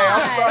my God.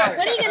 I'm sorry.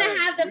 When are you going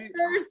to have the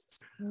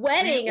first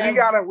wedding we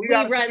gotta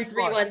Run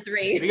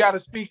 313? We got to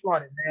speak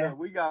on it, man.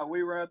 Yeah,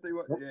 we Run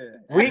 313.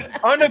 Yeah. We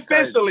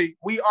unofficially,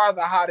 we are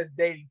the hottest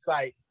dating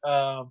site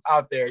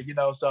out there,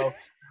 so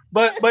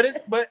but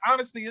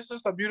honestly, it's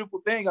just a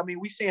beautiful thing. I mean,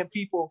 we seeing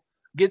people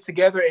get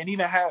together and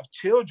even have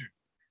children.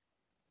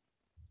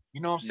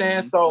 You know what I'm saying?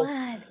 Mm-hmm.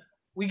 So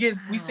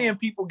we seeing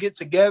people get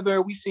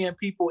together. We seeing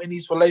people in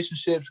these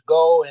relationships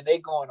go and they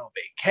going on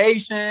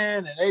vacation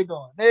and they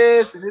doing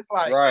this. And it's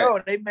like,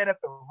 they met at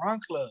the Run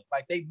Club.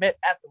 Like they met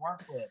at the Run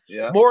Club.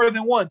 Yeah. More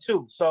than one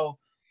too. So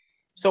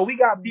we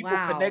got people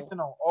connecting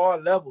on all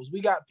levels. We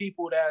got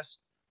people that's,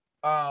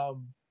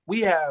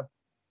 we have,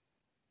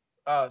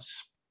 I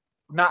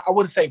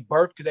wouldn't say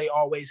birth because they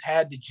always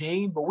had the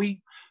gene, but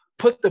we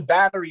put the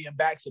battery in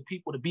backs of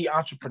people to be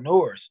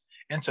entrepreneurs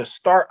and to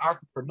start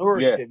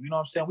entrepreneurship. Yeah. You know what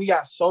I'm saying? We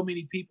got so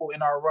many people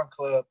in our Run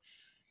Club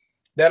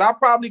that I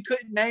probably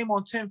couldn't name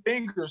on 10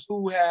 fingers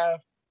who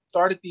have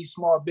started these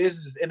small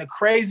businesses. And the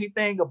crazy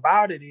thing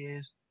about it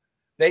is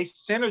they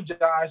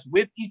synergize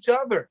with each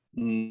other.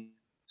 Mm-hmm.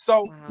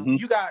 So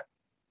you got,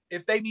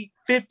 if they meet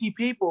 50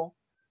 people,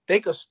 they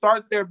could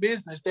start their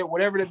business, that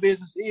whatever the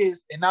business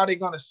is, and now they're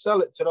gonna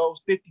sell it to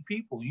those 50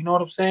 people. You know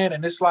what I'm saying?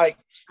 And it's like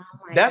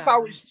that's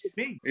how it should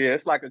be. Yeah,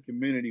 it's like a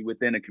community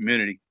within a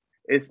community.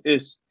 It's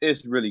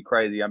really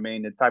crazy. I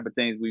mean, the type of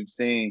things we've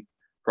seen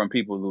from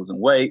people losing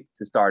weight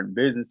to starting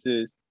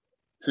businesses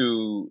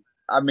to,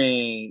 I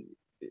mean,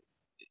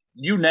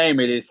 you name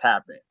it, it's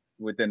happened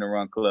within the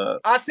Run Club.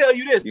 I'll tell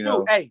you this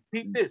too. Hey,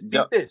 peep this.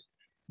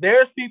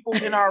 There's people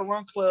in our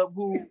Run Club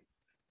who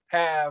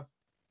have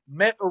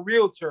met a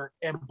realtor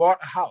and bought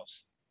a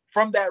house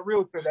from that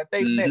realtor that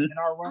they met in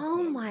our Run Club.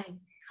 Oh my gosh.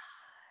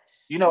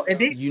 You know, and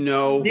these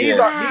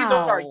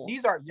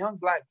are young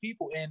Black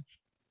people, and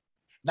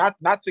not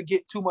to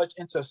get too much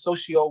into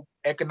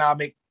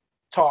socioeconomic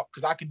talk,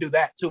 because I can do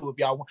that too if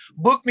y'all want.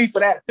 Book me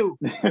for that too.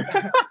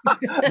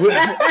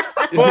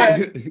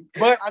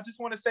 but I just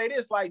want to say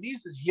this, like,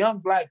 these is young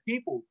Black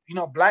people. You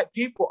know, Black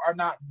people are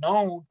not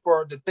known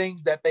for the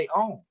things that they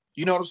own.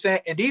 You know what I'm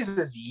saying? And these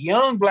is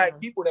young Black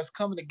people that's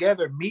coming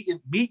together,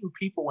 meeting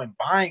people and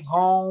buying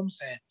homes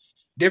and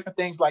different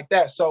things like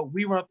that. So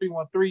We Run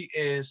 313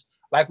 is,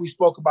 like we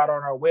spoke about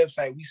on our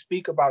website, we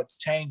speak about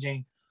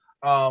changing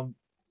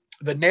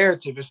the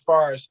narrative as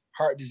far as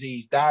heart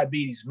disease,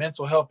 diabetes,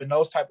 mental health, and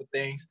those type of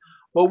things.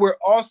 But we're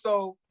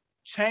also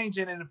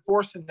changing and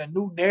enforcing the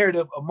new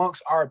narrative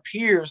amongst our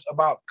peers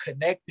about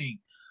connecting,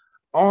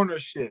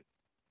 ownership,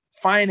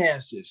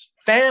 finances,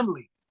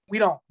 family. We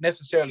don't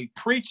necessarily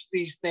preach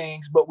these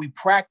things, but we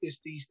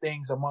practice these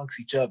things amongst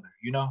each other,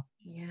 you know?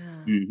 Yeah.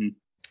 Mm-hmm.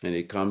 And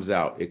it comes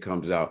out.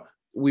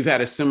 We've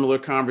had a similar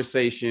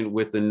conversation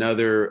with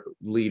another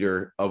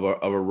leader of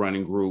a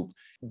running group.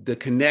 The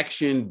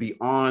connection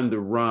beyond the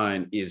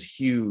run is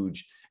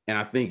huge. And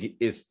I think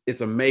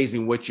it's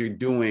amazing what you're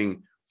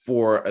doing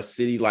for a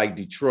city like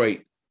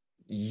Detroit.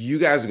 You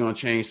guys are going to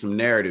change some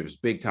narratives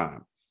big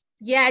time.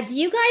 Yeah. Do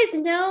you guys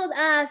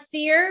know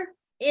Fear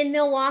in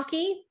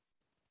Milwaukee?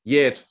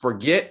 Yeah, it's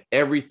Forget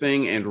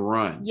Everything and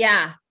Run.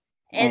 Yeah.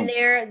 And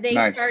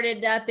they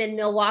started up in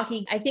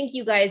Milwaukee. I think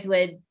you guys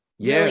would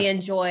really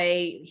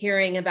enjoy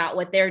hearing about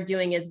what they're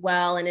doing as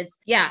well. And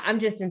I'm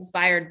just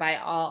inspired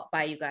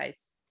by you guys.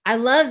 I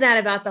love that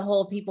about the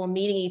whole people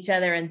meeting each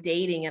other and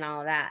dating and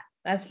all of that.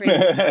 That's pretty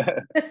cool.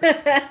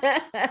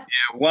 Yeah,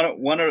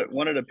 one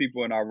of the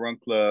people in our Run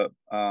Club,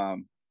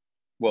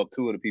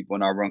 two of the people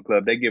in our Run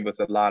Club, they give us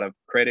a lot of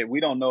credit.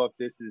 We don't know if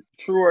this is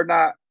true or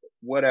not,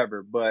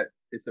 whatever, but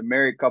it's a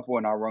married couple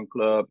in our Run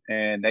Club,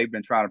 and they've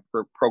been trying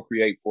to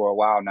procreate for a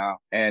while now.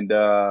 And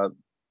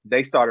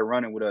they started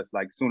running with us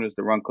like soon as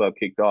the Run Club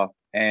kicked off,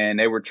 and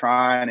they were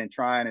trying.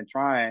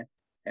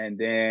 And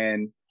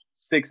then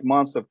 6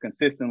 months of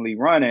consistently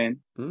running,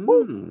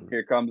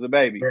 here comes a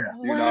baby. Yeah.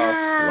 You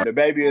know, the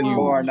baby is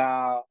born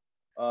now.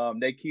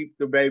 They keep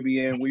the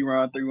baby in We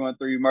Run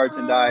 313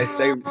 merchandise.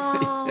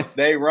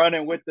 They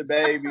running with the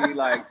baby.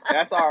 Like,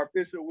 that's our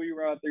official We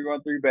Run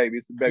 313 baby.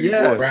 It's a baby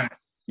boy. Right.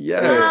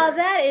 Yeah. Wow,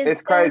 that is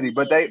it's crazy.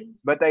 But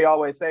they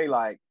always say,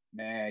 like,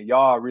 man,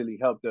 y'all really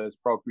helped us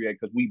procreate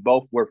because we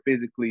both were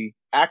physically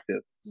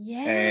active.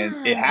 Yeah.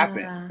 And it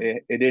happened.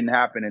 It didn't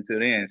happen until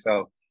then.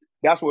 So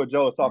that's what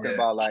Joe was talking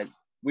about. Like,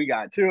 we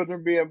got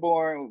children being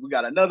born. We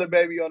got another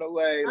baby on the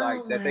way.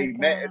 Like, that they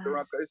met at the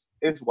Run Club.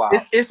 It's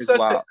wild. It's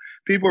wild.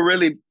 People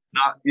really,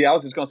 I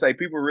was just going to say,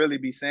 people really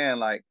be saying,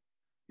 like,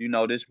 you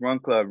know, this Run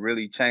Club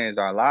really changed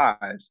our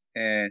lives.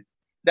 And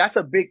that's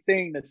a big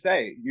thing to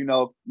say. You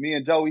know, me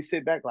and Joe, we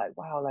sit back like,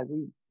 wow, like,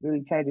 we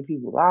really changing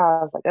people's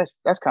lives. Like,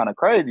 that's kind of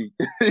crazy,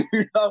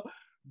 you know?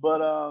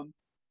 But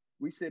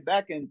we sit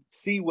back and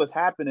see what's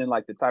happening,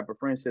 like the type of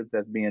friendships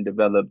that's being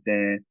developed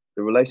and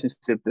the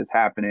relationships that's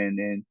happening.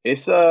 And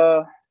it's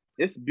a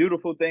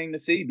beautiful thing to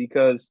see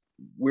because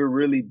we're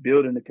really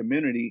building the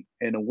community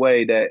in a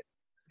way that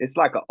it's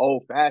like an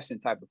old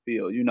fashioned type of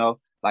feel, you know,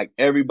 like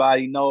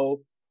everybody know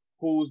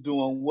who's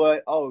doing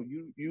what. Oh,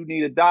 you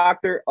need a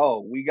doctor.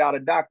 Oh, we got a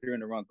doctor in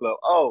the Run Club.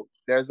 Oh,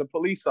 there's a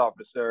police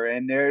officer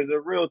and there's a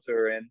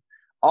realtor and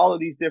all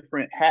of these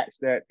different hats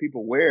that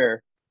people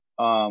wear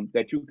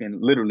that you can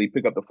literally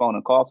pick up the phone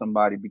and call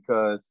somebody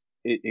because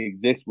it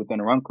exists within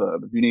a Run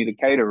Club. If you need a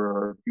caterer,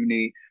 or if you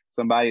need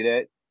somebody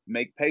that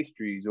make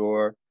pastries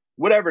or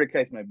whatever the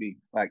case may be,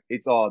 like,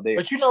 it's all there.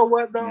 But you know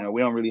what, though? You know,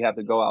 we don't really have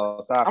to go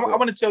outside. I'm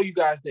going to tell you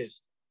guys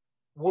this.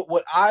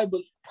 What I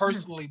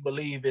personally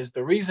believe is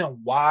the reason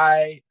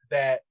why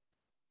that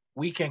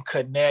we can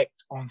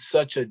connect on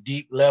such a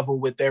deep level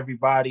with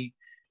everybody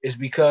is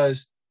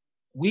because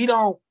we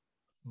don't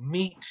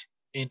meet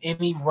in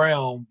any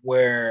realm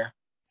where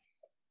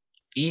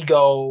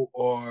ego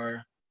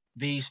or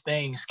these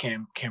things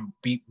can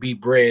be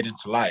bred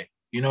into life.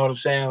 You know what I'm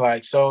saying?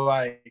 Like, so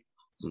like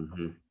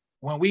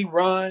when we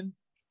run,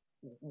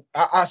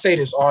 I say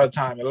this all the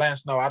time, and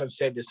Lance know I done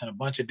said this in a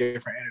bunch of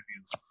different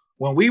interviews.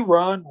 When we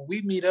run, when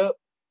we meet up,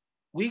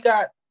 we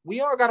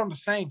all got on the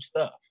same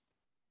stuff.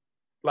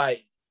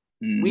 Like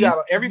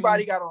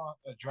everybody got on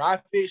a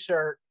dry fit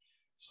shirt,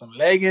 some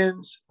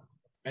leggings,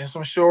 and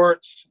some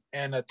shorts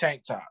and a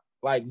tank top.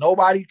 Like,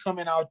 nobody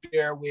coming out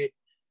there with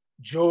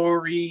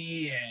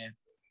jewelry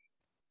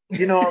and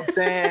You know what I'm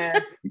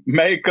saying?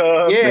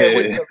 Makeup. Yeah,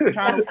 with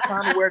trying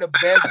to wear the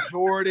best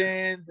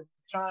Jordans.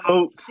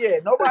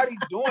 Nobody's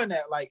doing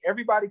that. Like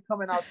everybody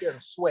coming out there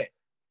to sweat,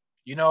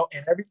 you know,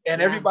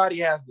 and everybody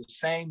has the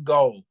same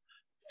goal: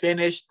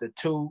 finish the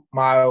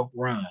 2-mile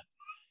run.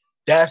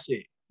 That's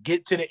it.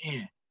 Get to the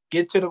end.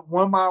 Get to the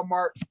 1 mile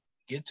mark.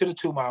 Get to the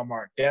 2 mile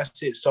mark.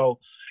 That's it. So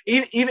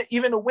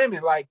even the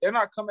women, like they're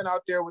not coming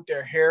out there with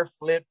their hair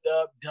flipped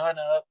up, done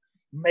up,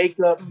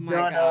 makeup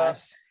done up.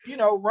 You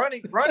know,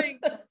 running.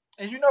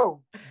 And you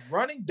know,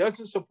 running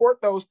doesn't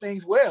support those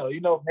things well.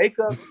 You know,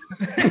 makeup.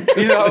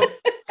 You know,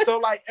 so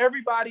like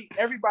everybody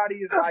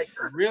is like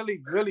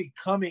really, really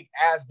coming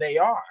as they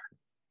are.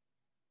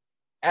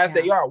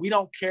 They are. We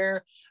don't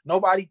care.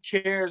 Nobody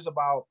cares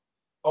about,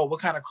 oh,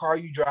 what kind of car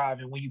you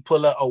driving when you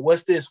pull up. Oh,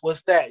 what's this?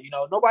 What's that? You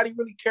know, nobody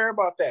really care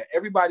about that.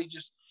 Everybody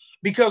just,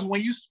 because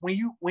when you're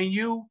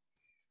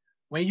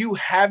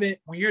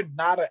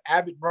not an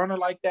avid runner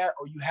like that,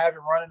 or you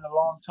haven't run in a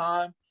long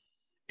time,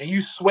 and you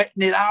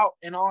sweating it out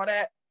and all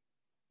that,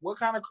 what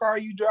kind of car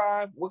you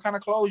drive, what kind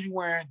of clothes you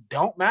wearing,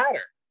 don't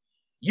matter.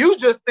 You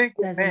just think,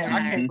 man,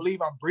 I can't believe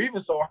I'm breathing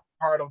so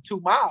hard on 2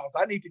 miles.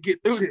 I need to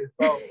get through this.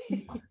 So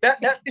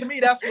that to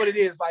me, that's what it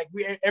is. Like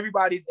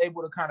everybody's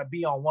able to kind of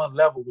be on one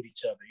level with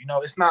each other. You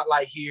know, it's not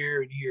like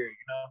here and here,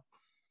 you know?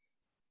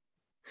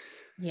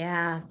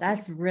 Yeah,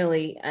 that's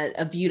really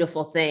a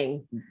beautiful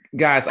thing.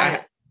 Guys,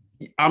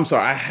 I'm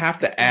sorry, I have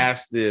to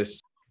ask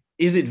this.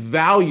 Is it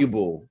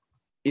valuable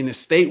in the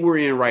state we're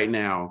in right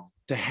now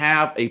to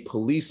have a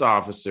police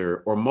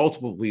officer or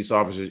multiple police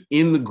officers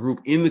in the group,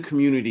 in the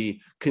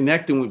community,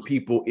 connecting with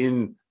people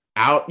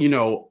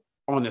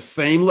on the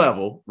same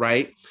level,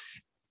 right?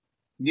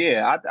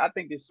 Yeah, I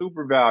think it's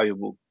super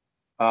valuable.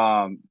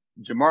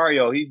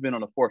 Jamario, he's been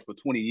on the force for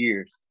 20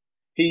 years.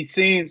 He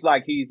seems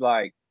like he's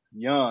like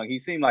young. He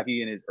seemed like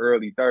he's in his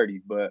early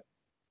 30s, but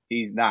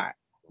he's not.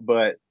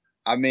 But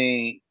I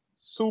mean,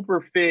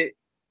 super fit.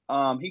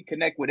 He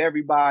connect with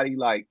everybody.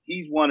 Like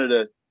he's one of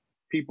the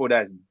people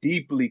that's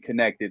deeply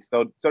connected.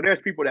 So there's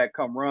people that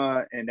come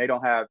run and they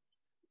don't have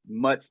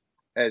much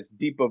as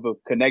deep of a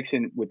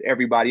connection with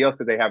everybody else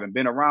because they haven't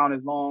been around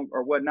as long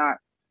or whatnot.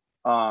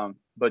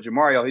 But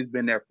Jamario, he's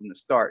been there from the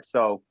start.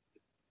 So,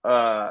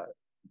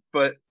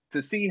 but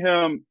to see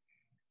him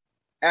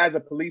as a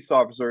police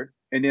officer,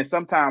 and then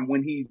sometime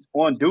when he's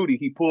on duty,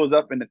 he pulls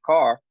up in the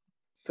car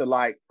to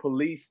like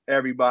police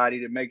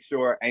everybody to make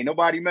sure ain't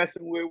nobody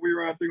messing with We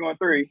Run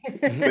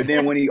 313. But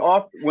then when he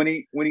off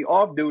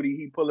duty,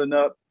 he pulling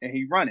up and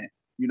he running.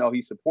 You know,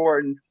 he's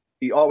supporting.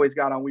 He always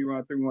got on We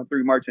Run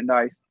 313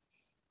 merchandise.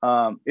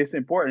 It's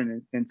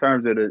important in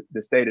terms of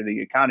the state of the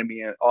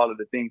economy and all of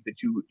the things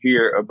that you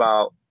hear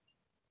about,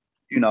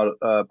 you know,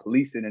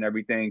 policing and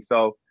everything.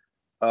 So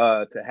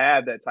to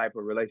have that type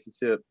of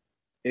relationship,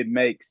 it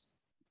makes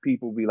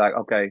people be like,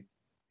 okay,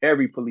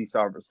 every police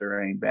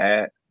officer ain't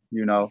bad.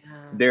 You know,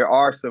 there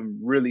are some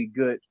really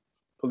good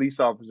police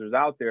officers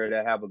out there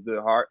that have a good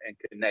heart and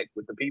connect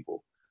with the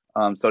people.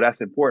 So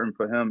that's important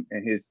for him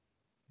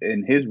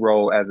in his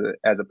role as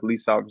a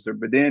police officer.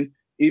 But then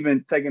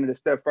even taking it a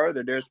step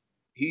further,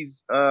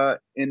 he's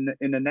in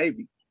the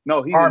Navy.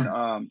 No, he's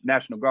in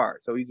National Guard.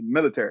 So he's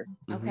military.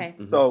 Okay.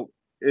 Mm-hmm. So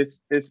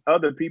it's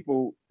other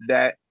people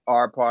that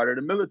are part of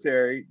the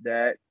military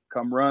that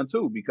come run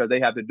too, because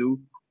they have to do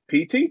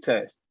PT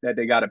tests that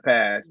they got to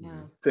pass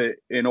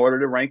in order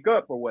to rank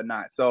up or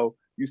whatnot. So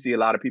you see a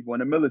lot of people in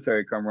the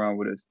military come run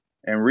with us.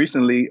 And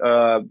recently,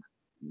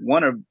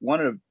 one of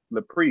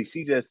LaPree,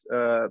 she just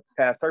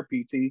passed her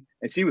PT,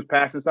 and she was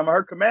passing some of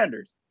her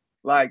commanders.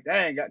 Like,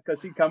 dang,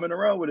 because she coming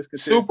around with us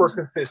super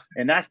consistent.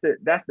 And that's the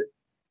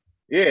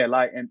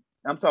like, and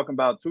I'm talking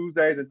about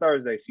Tuesdays and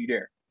Thursdays she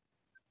there.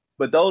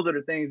 But those are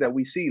the things that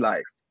we see,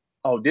 like,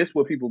 oh, this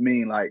what people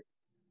mean, like,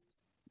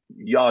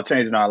 y'all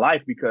changing our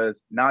life,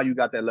 because now you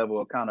got that level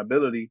of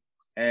accountability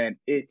and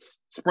it's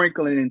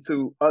sprinkling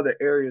into other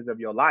areas of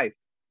your life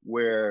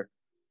where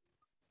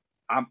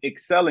I'm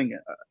excelling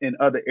in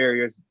other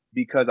areas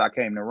because I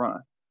came to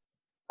run.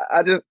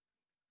 I just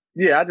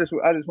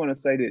want to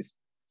say this.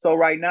 So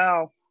right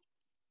now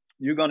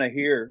you're going to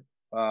hear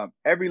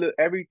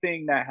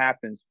everything that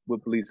happens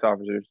with police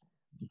officers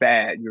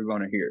bad. You're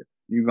going to hear,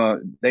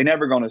 they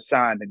never going to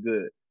shine the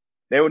good.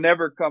 They will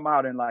never come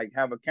out and like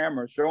have a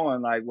camera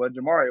showing like what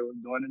Jamario was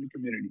doing in the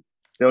community.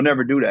 They'll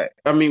never do that.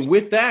 I mean,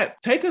 with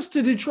that, take us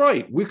to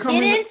Detroit. We're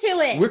coming Get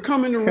into it. We're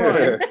coming to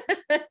run.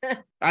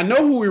 I know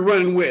who we're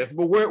running with,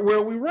 but where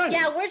are we running?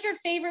 Yeah, where's your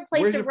favorite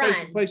place to run?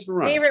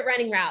 Favorite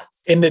running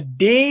routes? In the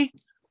D,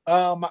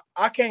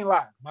 I can't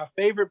lie. My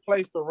favorite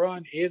place to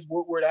run is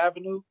Woodward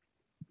Avenue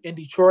in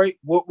Detroit.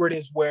 Woodward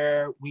is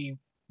where we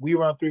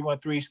Run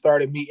 313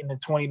 started meeting in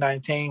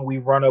 2019. We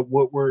run up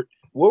Woodward.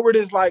 Woodward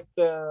is like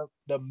the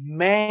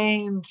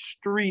main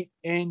street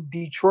in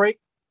Detroit.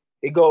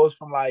 It goes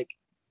from like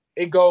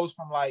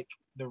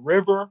the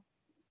river,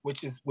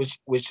 which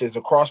is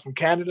across from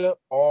Canada,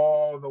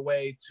 all the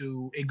way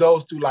to, it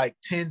goes through like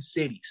 10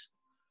 cities.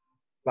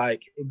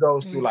 Like it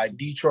goes through like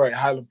Detroit,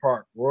 Highland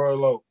Park,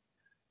 Royal Oak,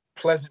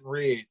 Pleasant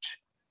Ridge,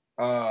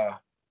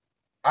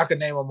 I could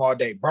name them all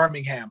day.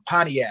 Birmingham,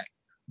 Pontiac,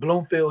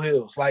 Bloomfield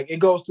Hills. Like it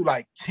goes through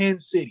like 10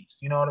 cities.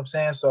 You know what I'm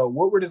saying? So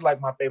Woodward is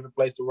like my favorite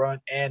place to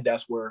run. And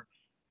that's where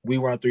we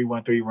run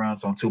 313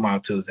 runs on 2 Mile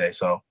Tuesday.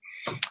 So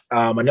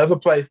another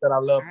place that I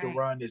love to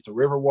run is the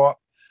Riverwalk,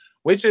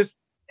 which is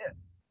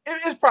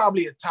it's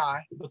probably a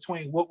tie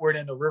between Woodward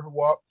and the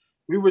Riverwalk.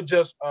 We were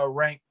just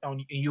ranked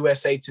on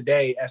USA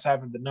Today as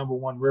having the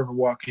 #1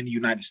 Riverwalk in the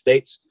United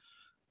States.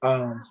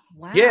 Wow.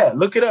 Yeah,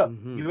 look it up.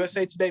 Mhm.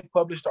 USA Today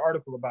published an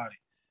article about it.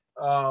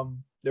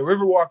 The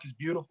Riverwalk is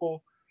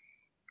beautiful.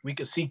 We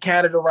can see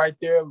Canada right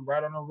there,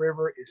 right on the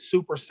river. It's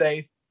super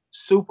safe,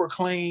 super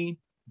clean,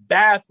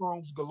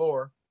 bathrooms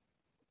galore.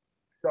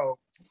 So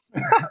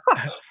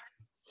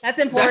That's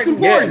important. That's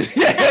important.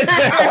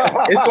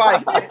 it's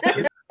like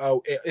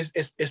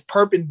it's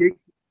perpendicular.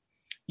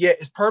 Yeah,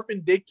 it's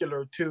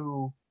perpendicular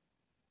to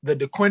the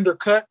DeQuinder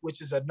Cut,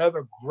 which is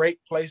another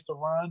great place to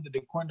run. The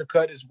DeQuinder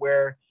Cut is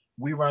where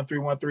we run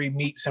 313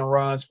 meets and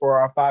runs for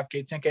our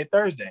 5K, 10K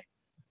Thursday.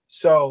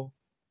 So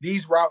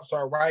these routes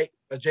are right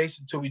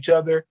adjacent to each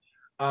other.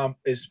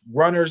 It's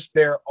runners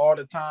there all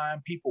the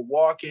time. People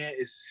walking.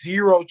 It's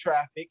zero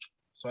traffic,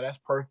 so that's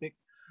perfect.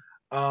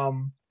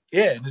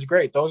 Yeah, and it's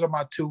great. Those are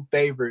my 2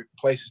 favorite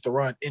places to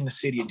run in the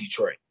city of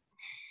Detroit.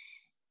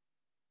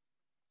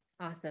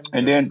 Awesome.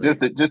 And then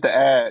just to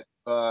add,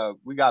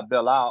 we got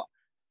Belle Isle.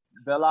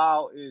 Belle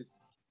Isle is,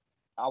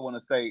 I want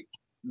to say,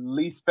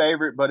 least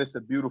favorite, but it's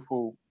a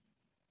beautiful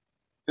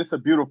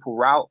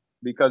route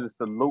because it's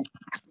a loop.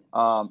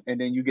 And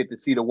then you get to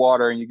see the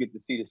water and you get to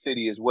see the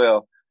city as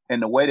well.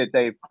 And the way that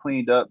they've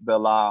cleaned up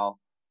Belle Isle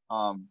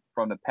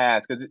from the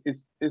past, because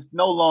it's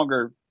no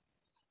longer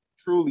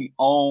truly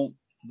owned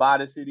by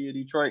the city of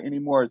Detroit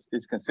anymore.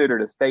 It's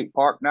considered a state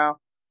park now.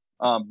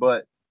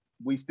 But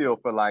we still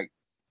feel like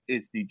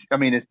it's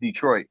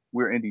Detroit.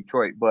 We're in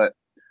Detroit, but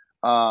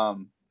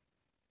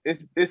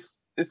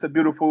it's a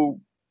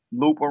beautiful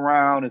loop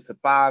around. It's a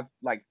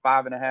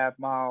 5.5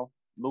 mile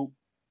loop.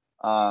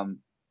 And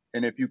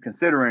if you're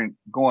considering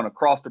going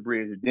across the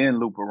bridge and then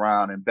loop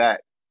around and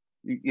back,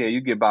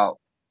 you get about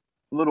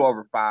a little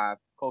over 5,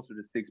 closer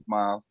to 6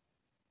 miles.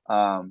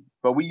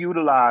 But we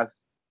utilize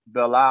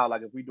Belle Isle.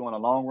 Like if we're doing a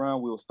long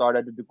run, we'll start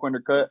at the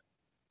DeQuinder Cut,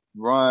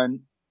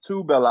 run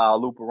to Belle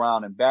Isle, loop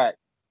around and back,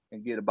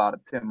 and get about a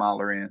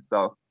 10-miler in.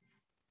 So,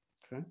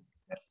 Okay.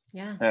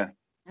 Yeah,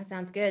 that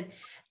sounds good.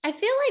 I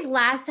feel like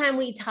last time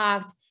we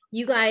talked,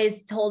 you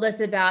guys told us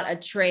about a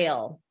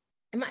trail.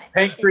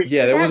 Paint Creek.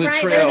 Yeah, there was a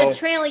trail. There was a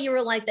trail you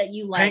were like that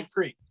you liked. Paint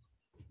Creek.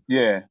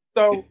 Yeah.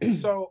 So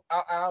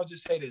I'll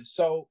just say this.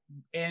 So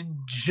in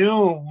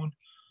June,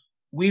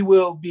 we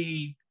will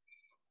be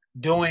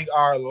doing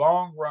our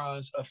long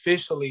runs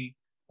officially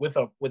with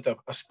a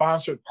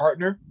sponsored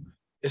partner.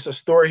 It's a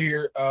store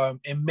here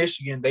in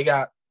Michigan. They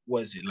got,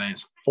 what is it,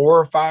 Lance? 4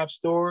 or 5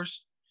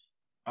 stores.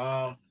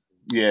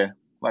 Yeah,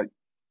 like I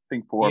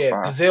think 4 or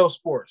 5. Gazelle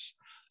Sports.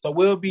 So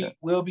we'll be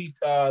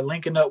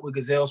linking up with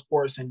Gazelle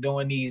Sports and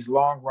doing these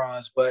long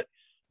runs, but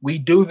we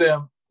do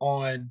them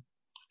on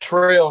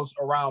trails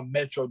around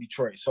Metro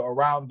Detroit. So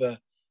around the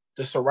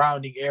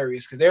surrounding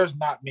areas, because there's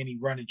not many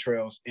running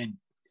trails in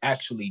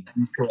actually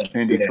Detroit.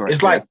 In Detroit.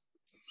 It's like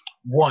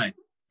one,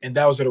 and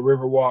that was at the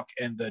Riverwalk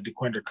and the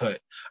DeQuinder Cut.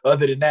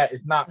 Other than that,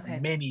 it's not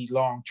many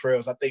long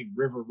trails. I think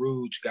River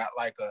Rouge got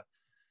like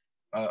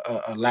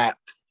a lap.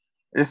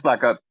 It's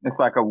like a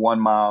 1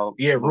 mile.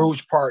 Yeah,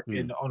 Rouge Park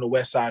on the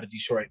west side of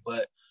Detroit.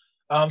 But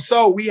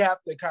so we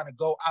have to kind of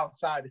go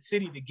outside the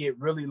city to get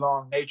really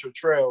long nature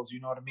trails. You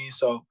know what I mean?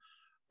 So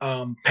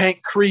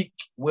Paint Creek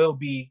will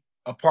be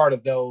a part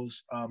of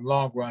those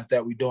long runs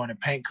that we're doing. And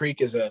Paint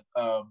Creek is a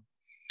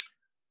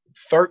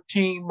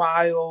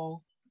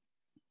 13-mile.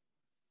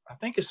 I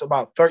think it's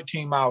about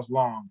 13 miles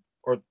long,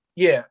 or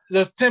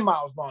there's 10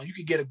 miles long. You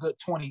could get a good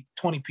 20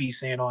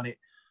 piece in on it.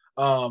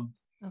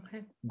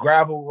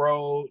 Gravel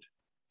road,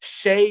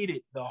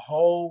 shaded the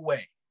whole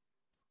way.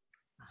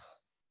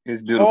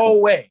 It's beautiful.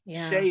 Whole way,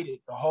 Yeah. Shaded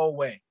the whole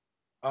way.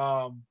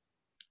 And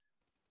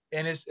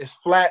it's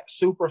flat,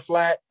 super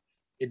flat.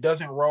 It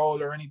doesn't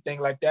roll or anything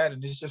like that.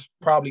 And it's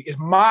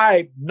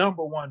my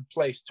 #1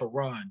 place to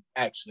run,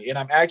 actually. And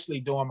I'm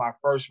actually doing my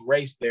first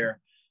race there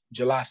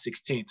July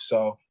 16th.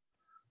 So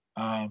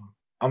I'm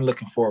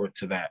looking forward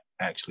to that,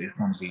 actually. It's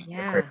going to be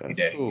a crazy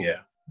day. Cool.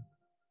 Yeah.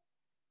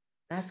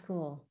 That's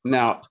cool.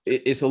 Now,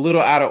 it's a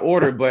little out of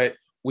order, but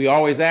we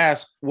always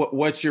ask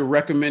what's your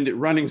recommended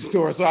running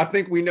store. So I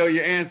think we know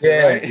your answer,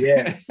 right?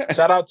 Yeah.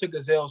 Shout out to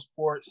Gazelle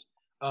Sports.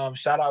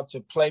 Shout out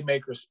to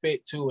Playmaker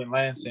Spit too in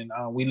Lansing.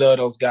 We love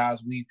those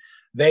guys.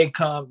 They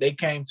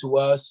came to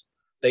us.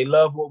 They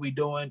love what we're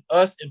doing.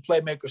 Us and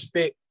Playmaker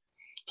Spit.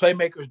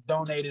 Playmakers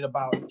donated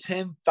about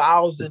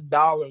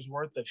 $10,000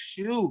 worth of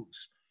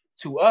shoes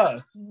to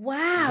us.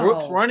 Wow.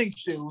 Brooks running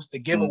shoes to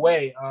give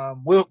away.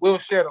 We'll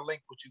share the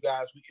link with you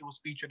guys. It was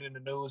featured in the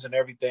news and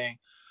everything.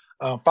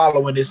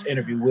 Following this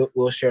interview,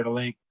 we'll share the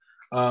link.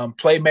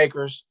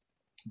 Playmakers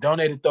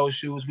donated those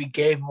shoes. We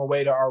gave them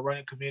away to our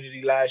running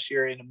community last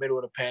year in the middle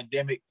of the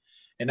pandemic,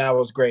 and that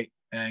was great.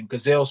 And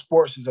Gazelle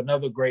Sports is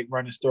another great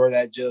running store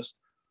that just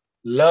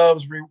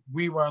loves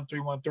We Run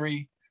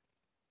 313,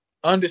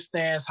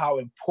 understands how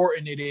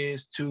important it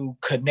is to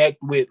connect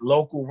with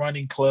local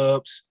running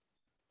clubs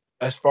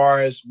as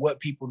far as what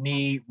people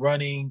need,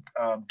 running,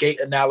 gait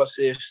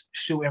analysis,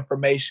 shoe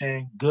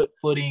information, good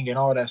footing, and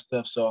all that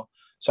stuff. So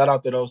shout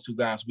out to those two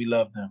guys. We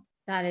love them.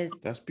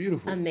 That's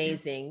beautiful.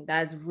 Amazing.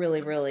 That's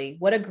really, really,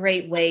 what a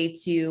great way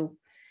to,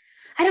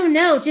 I don't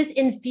know, just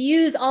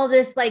infuse all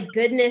this like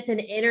goodness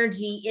and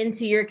energy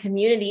into your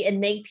community and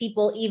make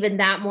people even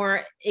that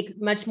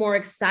much more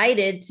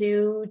excited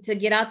to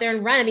get out there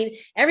and run. I mean,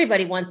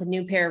 everybody wants a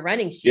new pair of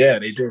running shoes. Yeah,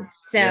 they do.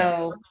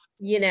 So,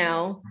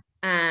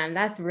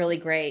 that's really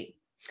great.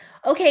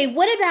 Okay.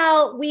 What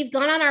about, we've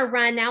gone on our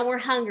run. Now we're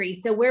hungry.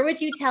 So where would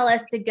you tell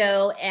us to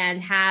go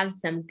and have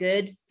some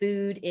good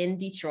food in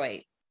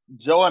Detroit?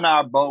 Joe and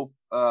I both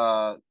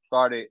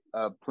started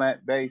a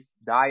plant-based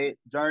diet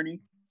journey.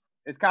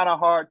 It's kind of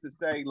hard to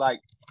say like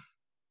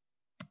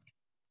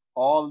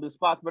all of the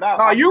spots,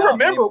 but you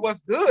remember what's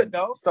good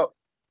though. So,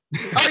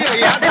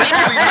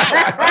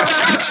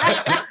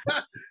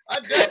 I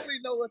definitely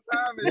know what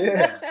time it is.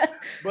 Yeah.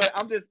 But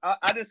I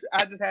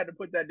just had to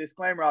put that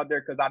disclaimer out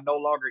there because I no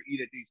longer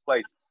eat at these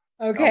places.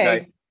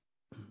 Okay.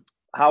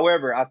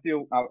 However, I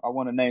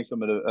want to name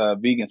some of the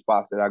vegan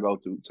spots that I go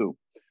to too.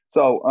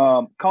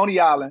 So Coney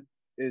Island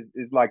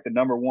is like the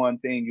number one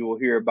thing you will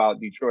hear about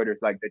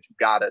Detroiters like that you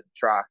gotta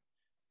try.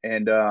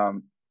 And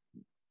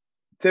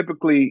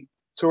typically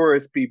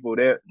tourist people,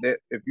 that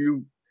if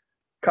you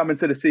come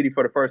into the city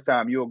for the first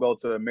time, you'll go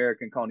to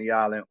American Coney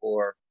Island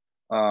or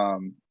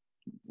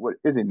what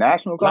is it,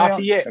 National Coney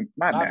Lafayette? Island?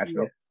 Not Lafayette.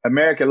 National.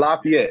 American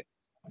Lafayette.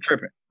 I'm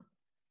tripping.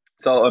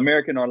 So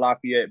American or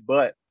Lafayette,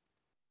 but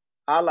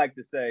I like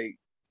to say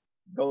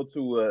go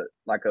to a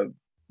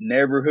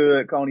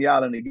neighborhood Coney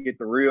Island to get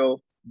the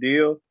real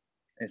deal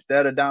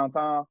instead of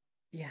downtown.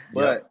 Yeah.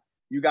 But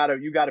you gotta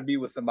be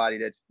with somebody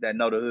that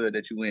know the hood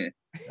that you in.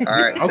 All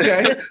right.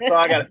 Okay. So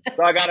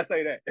I gotta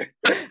say that.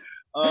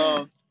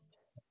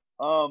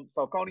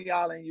 So Coney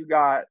Island, you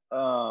got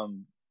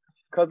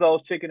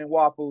Cuzzo's Chicken and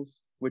Waffles,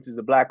 which is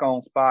a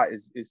black-owned spot.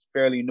 It's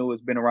fairly new.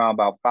 It's been around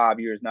about 5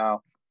 years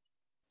now.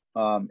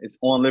 It's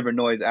on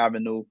Livernois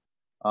Avenue.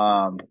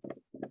 And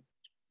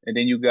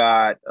then you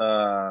got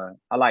I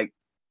like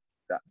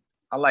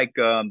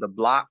the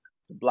Block.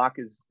 The Block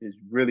is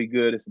really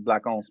good. It's a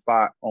black-owned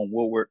spot on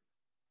Woodward.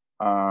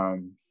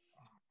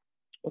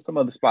 What's some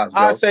other spots, Joe?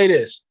 I say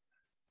this: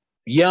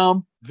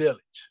 Yum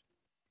Village.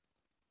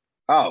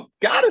 Oh,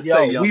 gotta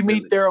say Yum we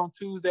Village. meet there on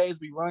Tuesdays.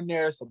 We run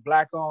there. It's a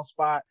black-owned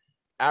spot.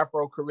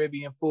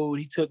 Afro-Caribbean food.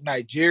 He took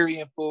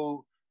Nigerian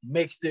food,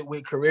 mixed it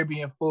with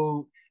Caribbean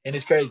food, and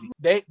it's crazy.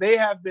 They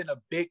have been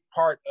a big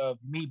part of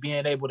me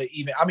being able to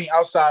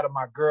outside of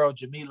my girl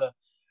Jamila,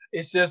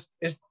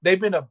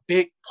 they've been a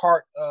big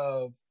part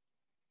of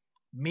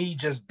me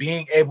just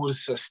being able to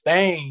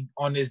sustain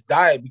on this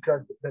diet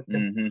because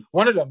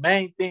one of the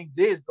main things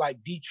is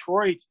like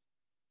Detroit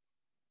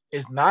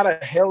is not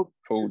a health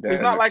food desert.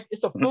 It's not like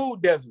it's a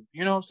food desert.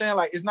 You know what I'm saying?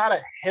 Like it's not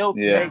a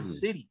health-based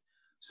city.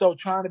 So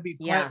trying to be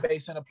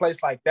plant-based in a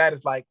place like that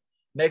is like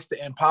next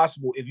to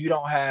impossible if you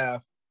don't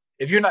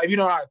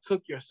know how to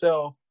cook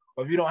yourself,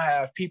 or if you don't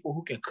have people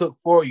who can cook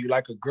for you,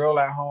 like a girl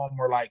at home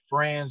or like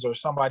friends or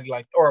somebody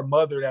or a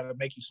mother that'll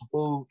make you some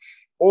food,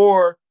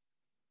 or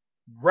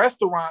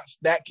restaurants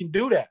that can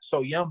do that.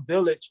 So Yum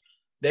Village,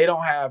 they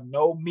don't have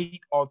no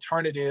meat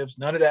alternatives,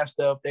 none of that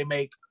stuff. They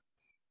make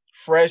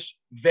fresh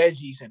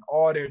veggies in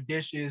all their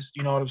dishes,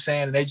 you know what I'm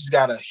saying? And they just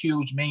got a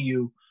huge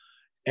menu,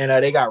 and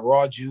they got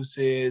raw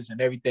juices and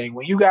everything.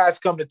 When you guys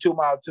come to 2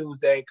 Mile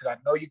Tuesday, because I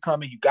know you're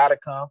coming, you gotta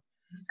come.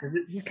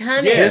 You're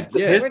coming.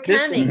 We're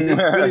coming. This is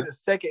really the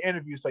second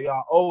interview, so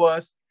y'all owe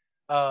us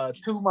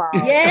 2 miles.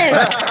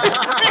 Yes.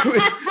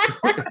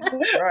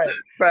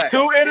 Right.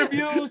 2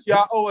 interviews,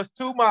 y'all owe us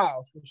 2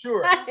 miles for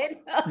sure.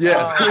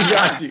 Yes, we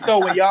got you. So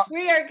when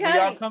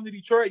y'all come to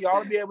Detroit, y'all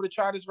will be able to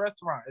try this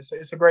restaurant.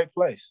 It's a great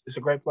place. It's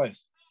a great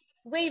place.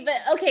 Wait, but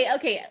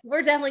okay.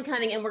 We're definitely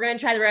coming and we're gonna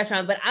try the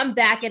restaurant, but I'm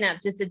backing up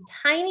just a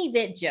tiny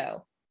bit,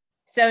 Joe.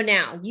 So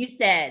now you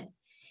said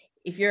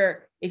if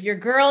your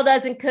girl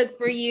doesn't cook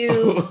for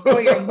you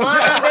or your mom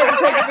doesn't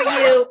cook for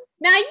you,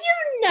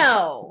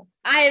 now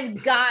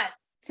I've got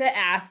to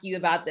ask you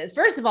about this.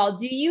 First of all,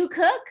 do you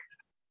cook?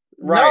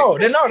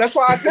 Right. No, that's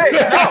why I say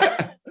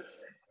no.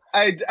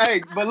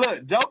 Hey, but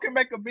look, Joe can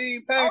make a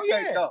bean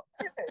pancake though.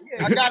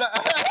 Yeah. I gotta.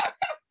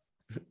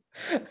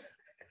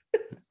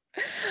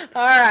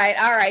 All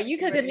right. You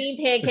cook a mean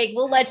pancake.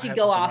 We'll let you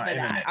go off of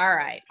that. All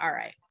right.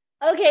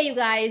 Okay, you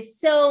guys.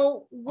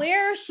 So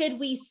where should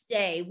we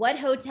stay? What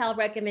hotel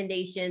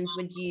recommendations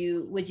would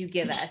you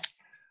give us?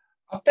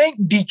 I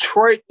think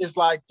Detroit is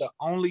like the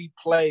only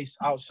place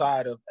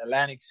outside of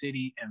Atlantic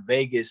City and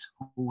Vegas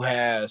who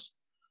has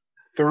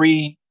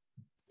 3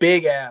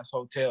 big ass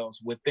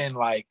hotels within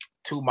like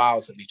 2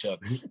 miles of each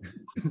other.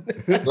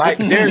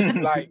 Like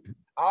seriously, like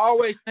I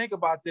always think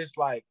about this,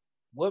 like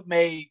what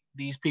made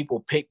these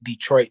people pick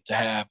Detroit to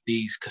have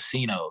these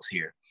casinos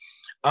here?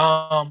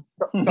 So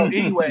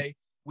anyway,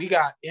 we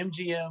got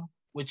MGM,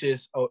 which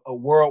is a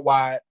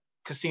worldwide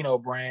casino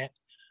brand.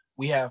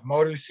 We have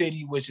Motor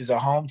City, which is a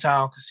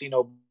hometown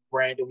casino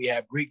brand, and we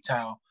have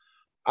Greektown.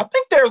 I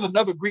think there's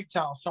another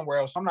Greektown somewhere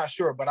else. I'm not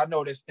sure, but I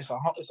know this it's a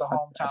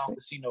hometown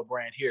casino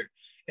brand here,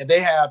 and they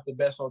have the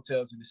best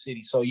hotels in the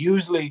city. So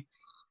usually,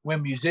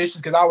 when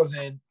musicians, because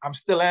I'm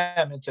still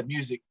into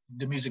music,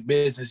 the music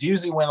business.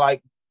 Usually, when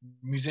like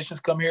musicians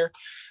come here,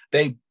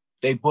 they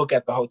book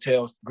at the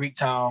hotels,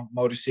 Greektown,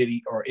 Motor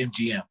City, or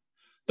MGM.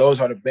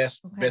 Those are the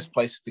best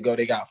places to go.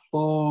 They got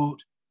food.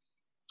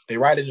 They're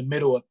right in the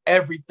middle of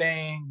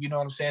everything. You know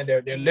what I'm saying?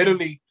 They're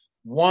literally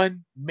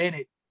 1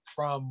 minute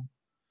from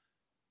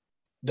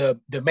the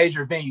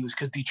major venues,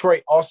 because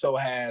Detroit also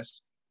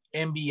has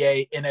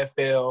NBA,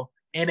 NFL,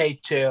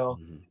 NHL,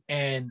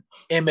 and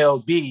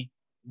MLB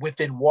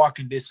within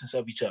walking distance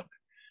of each other.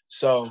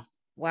 So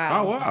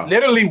wow.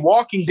 Literally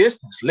walking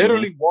distance.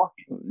 Literally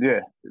walking.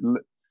 Yeah.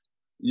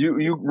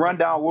 You run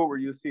down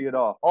Woodward, you see it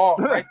all. Oh,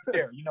 right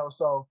there. You know,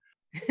 so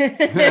but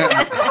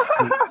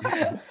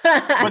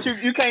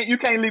you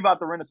can't leave out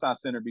the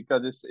Renaissance Center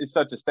because it's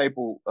such a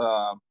staple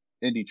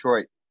in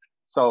Detroit.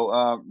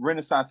 So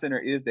Renaissance Center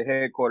is the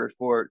headquarters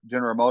for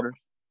General Motors,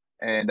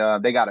 and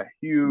they got a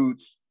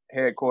huge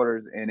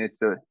headquarters, and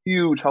it's a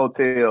huge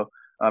hotel.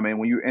 I mean,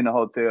 when you're in the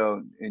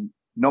hotel, and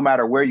no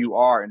matter where you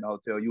are in the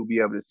hotel, you'll be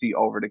able to see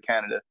over to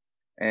Canada,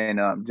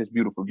 and just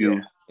beautiful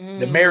views. Yeah.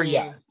 The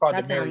Marriott. It's called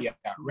the Marriott.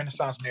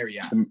 Renaissance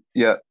Marriott.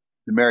 The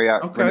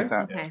Marriott. Okay.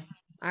 Renaissance. Okay.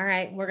 All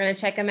right. We're going to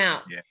check them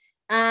out.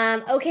 Yeah.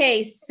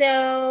 Okay.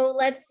 So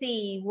let's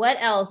see. What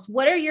else?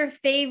 What are your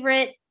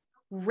favorite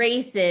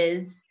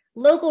races,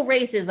 local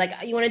races? Like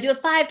you want to do a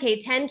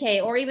 5K,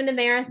 10K, or even a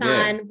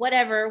marathon,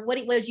 whatever. What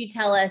would you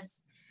tell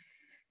us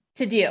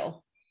to do?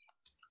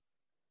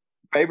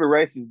 Favorite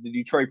race is the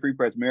Detroit Free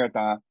Press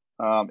Marathon.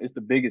 It's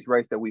the biggest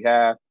race that we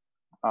have.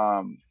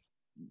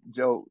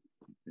 Joe,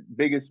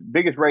 biggest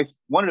race,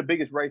 one of the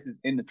biggest races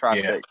in the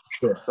tri-state.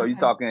 Yeah, sure. So you're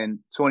talking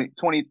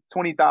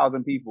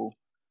 20,000 people,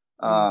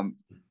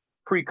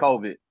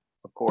 pre-COVID,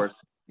 of course.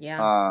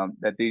 Yeah.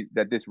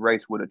 That this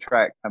race would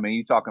attract. I mean,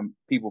 you're talking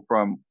people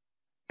from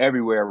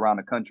everywhere around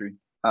the country.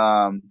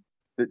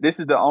 This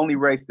is the only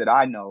race that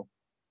I know.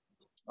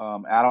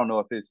 I don't know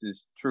if this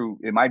is true.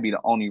 It might be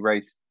the only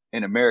race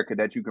in America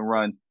that you can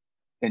run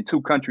in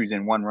two countries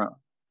in one run.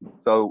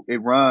 So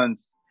it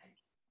runs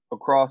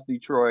across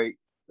Detroit,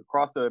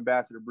 across the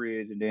Ambassador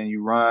Bridge, and then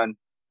you run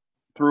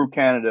through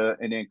Canada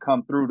and then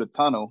come through the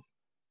tunnel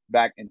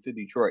back into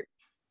Detroit.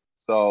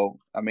 So,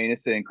 I mean,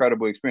 it's an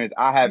incredible experience.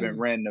 I haven't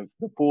ran the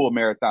full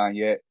marathon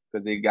yet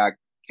because it got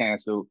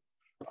canceled.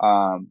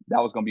 That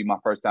was going to be my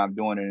first time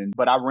doing it.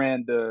 But I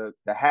ran the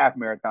half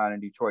marathon in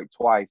Detroit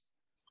twice,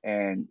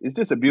 and it's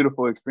just a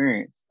beautiful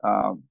experience.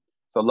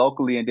 So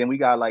locally, and then we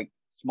got like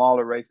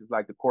smaller races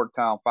like the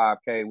Corktown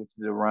 5K, which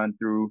is a run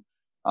through.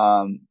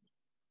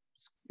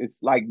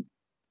 It's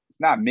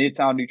not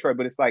Midtown Detroit,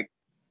 but it's like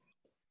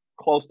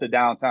close to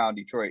downtown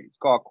Detroit. It's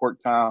called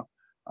Corktown.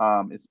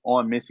 It's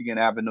on Michigan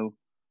Avenue.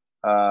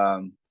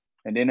 And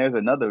then there's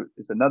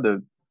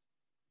another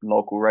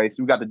local race.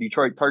 We got the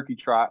Detroit Turkey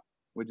Trot,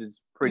 which is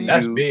pretty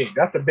That's huge. big.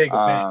 That's a big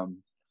event.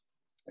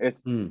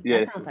 It's a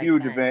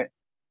huge event.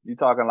 You're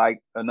talking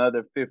like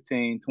another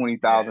 15,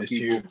 20,000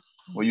 people huge.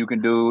 Where you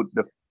can do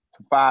the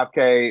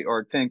 5K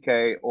or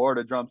 10K or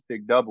the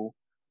drumstick double,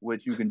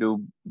 which you can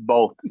do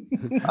both.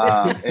 And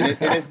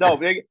it's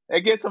dope. It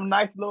gets some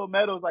nice little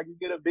medals. Like you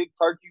get a big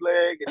turkey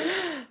leg and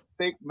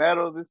thick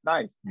medals. It's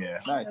nice. Yeah.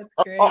 Nice. That's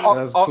great.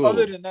 That's cool.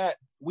 Other than that,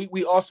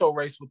 we also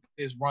race with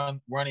this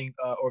running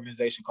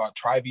organization called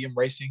Trivium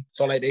Racing.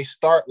 So like they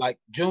start like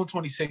June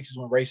 26th is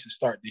when races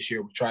start this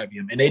year with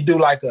Trivium, and they do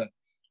like a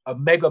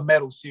mega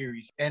medal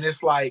series. And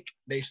it's like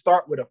they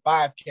start with a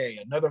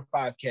 5K, another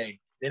 5K,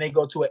 then they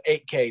go to an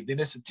 8K, then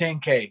it's a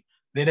 10K,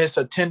 then it's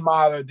a 10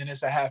 miler, then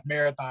it's a half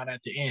marathon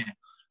at the end.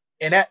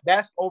 And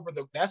that's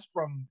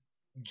from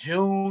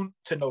June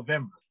to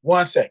November.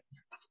 1 second.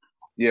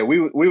 Yeah, we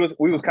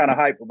was kind of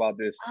hype about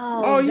this.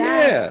 Oh,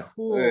 that's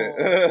cool.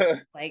 Yeah.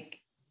 Like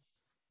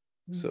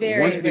So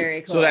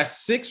very cool. So that's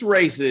 6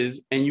 races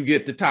and you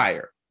get the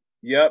tire.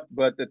 Yep,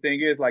 but the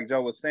thing is, like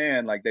Joe was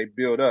saying, like they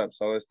build up.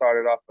 So it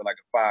started off with like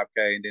a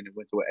 5K, and then it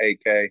went to an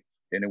 8K,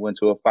 then it went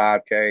to a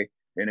 5K,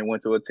 then it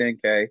went to a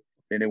 10K,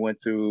 then it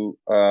went to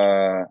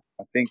I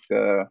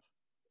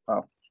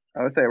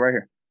would say right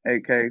here,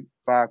 8K,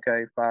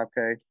 5K,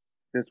 5K.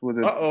 This was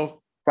a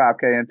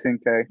 5K and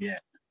 10K. Yeah.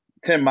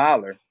 10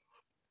 miler,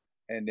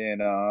 and then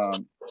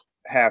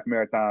half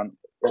marathon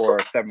or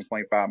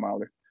 7.5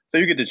 miler. So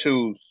you get to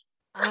choose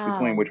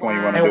between which one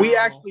you want to do. And we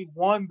actually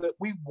won it.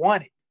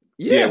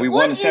 Yeah, we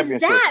won the What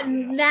championship.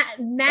 is that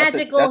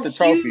magical That's a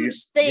trophy.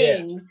 huge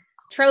thing? Yeah.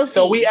 Trophy.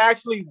 So we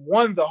actually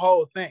won the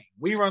whole thing.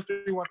 We Run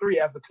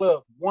 313 as a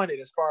club won it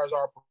as far as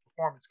our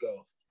performance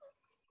goes.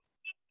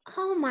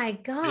 Oh my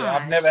god! Yeah,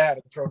 I've never had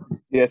a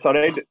trophy. Yeah, so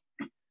they do.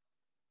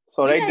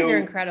 So you they guys do are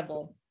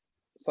incredible.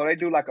 So they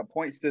do like a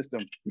point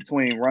system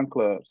between run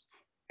clubs,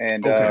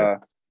 and Okay.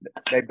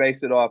 they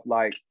base it off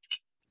like,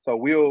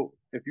 so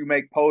if you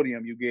make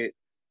podium, you get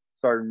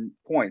certain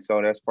points.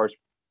 So that's first,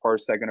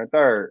 second, or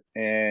third,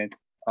 and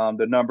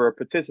the number of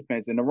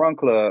participants in the run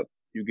club,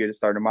 you get a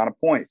certain amount of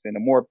points. And the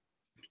more,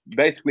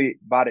 basically,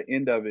 by the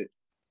end of it,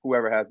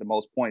 whoever has the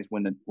most points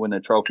win the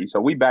trophy. So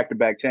we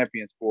back-to-back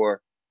champions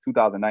for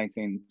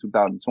 2019,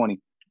 2020.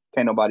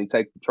 Can't nobody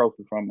take the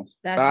trophy from us.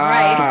 That's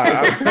right.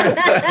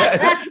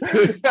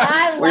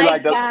 I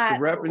like the, that.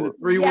 Repping the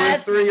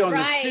 313 on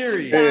the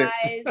series.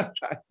 Guys.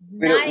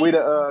 we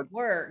the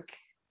work.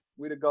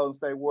 We the Golden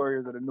State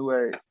Warriors of the new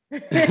age.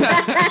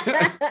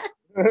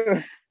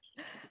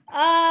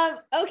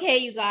 Okay,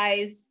 you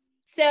guys.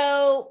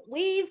 So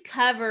we've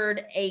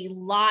covered a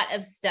lot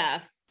of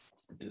stuff.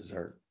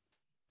 Dessert.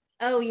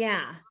 Oh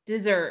yeah,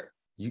 dessert.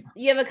 You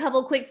have a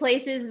couple quick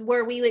places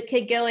where we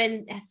could go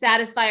and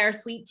satisfy our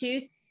sweet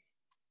tooth?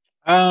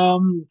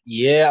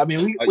 Yeah, I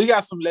mean, we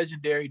got some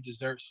legendary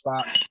dessert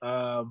spots.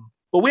 But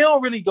we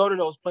don't really go to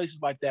those places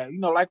like that. You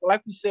know, like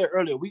we said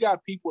earlier, we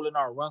got people in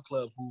our run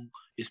club who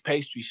is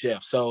pastry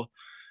chefs. So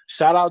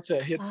shout out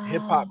to Hip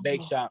Hop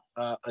Bake Shop,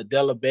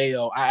 Adela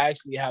Bayo. I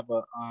actually have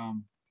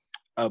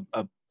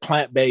a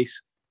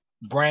plant-based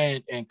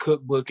brand and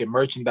cookbook and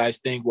merchandise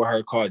thing with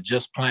her called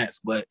Just Plants.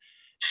 But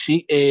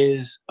she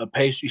is a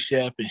pastry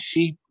chef, and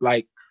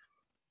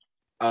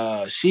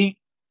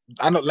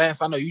I know,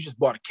 Lance, I know you just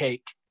bought a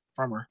cake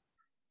from her.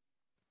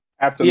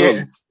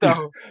 Absolutely. Yeah,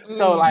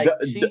 so like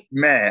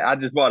man, I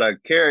just bought a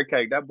carrot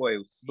cake. That boy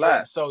was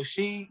flat. Yeah, so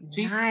she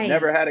nice.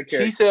 Never had a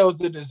carrot. She sells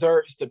the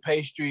desserts, the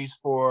pastries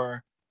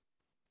for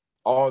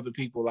all the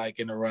people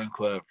like in the run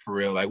club for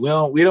real. Like we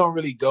don't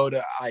really go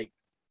to like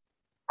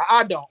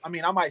I don't. I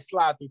mean, I might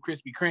slide through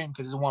Krispy Kreme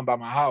because it's one by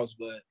my house,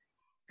 but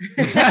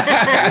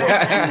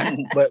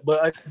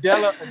but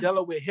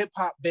Adela with Hip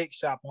Hop Bake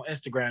Shop on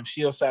Instagram,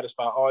 she'll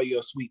satisfy all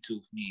your sweet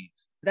tooth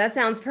needs. That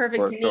sounds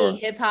perfect to me.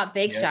 Hip Hop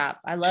Bake Shop.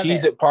 I love it.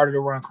 She's a part of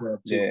the run club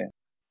too. Yeah.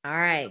 All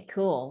right,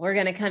 cool. We're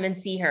gonna come and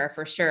see her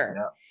for sure.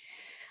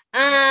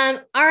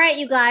 Yep. All right,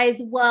 you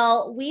guys.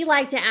 Well, we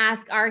like to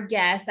ask our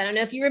guests. I don't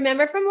know if you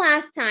remember from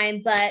last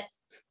time, but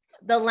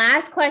the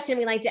last question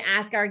we like to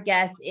ask our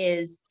guests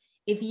is,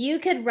 if you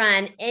could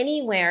run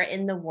anywhere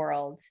in the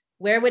world,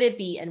 where would it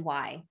be and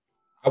why?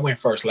 I went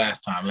first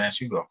last time. Lance,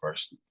 you go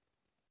first.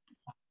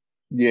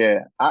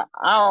 Yeah, I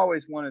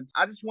always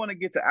I just want to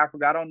get to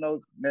Africa. I don't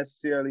know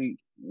necessarily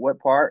what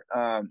part.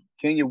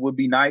 Kenya would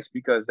be nice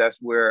because that's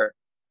where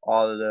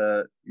all of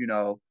the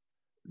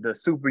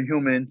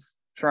superhumans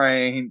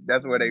train.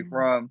 That's where they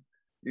from,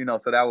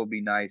 so that would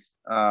be nice.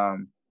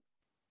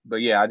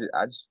 But yeah, I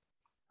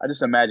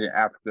just imagine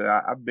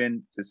Africa. I've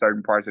been to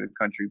certain parts of the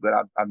country, but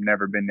I've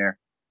never been there.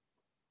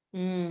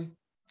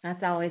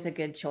 That's always a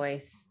good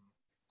choice.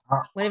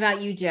 What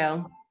about you,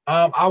 Joe?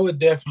 I would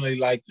definitely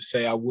like to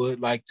say I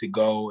would like to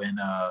go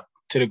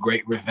to the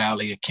Great Rift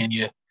Valley of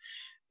Kenya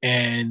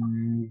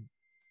and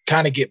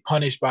kind of get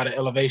punished by the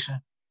elevation,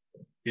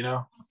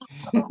 So,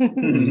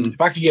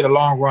 if I could get a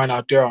long run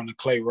out there on the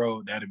clay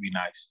road, that'd be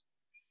nice.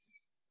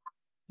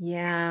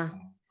 Yeah.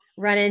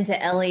 Run into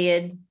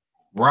Elliot.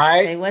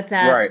 Right. Say, what's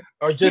up? Right.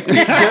 Or just see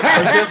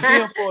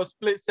him for a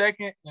split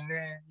second and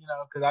then,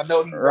 because I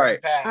know he's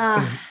right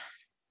past.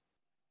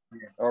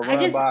 Or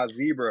run by a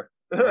zebra.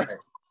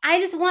 I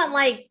just want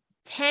like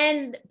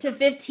 10 to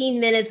 15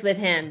 minutes with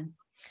him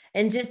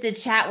and just to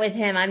chat with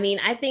him. I mean,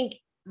 I think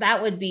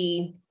that would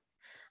be,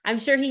 I'm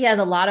sure he has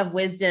a lot of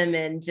wisdom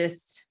and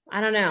just, I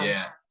don't know.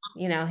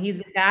 Yeah. He's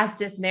the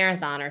fastest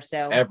marathoner.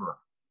 So ever.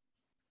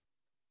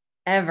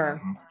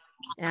 Mm-hmm.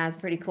 Yeah, it's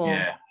pretty cool.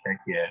 Yeah. Heck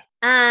yeah.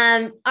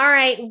 All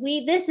right.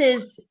 This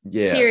is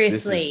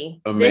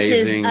seriously, this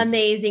is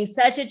amazing.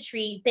 Such a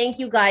treat. Thank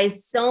you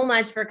guys so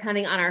much for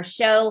coming on our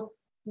show.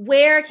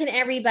 Where can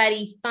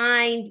everybody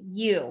find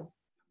you?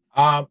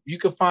 You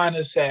can find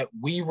us at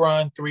We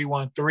Run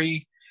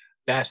 313.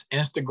 That's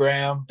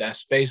Instagram,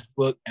 that's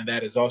Facebook, and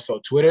that is also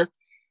Twitter.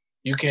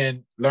 You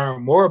can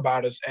learn more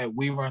about us at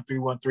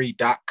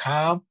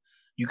werun313.com.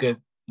 You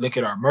can look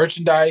at our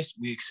merchandise.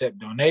 We accept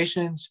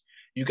donations.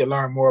 You can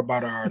learn more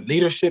about our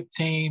leadership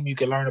team. You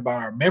can learn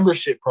about our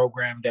membership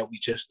program that we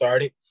just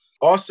started.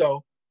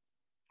 Also,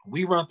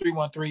 We Run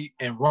 313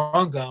 and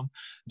Run Gum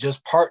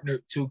just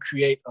partnered to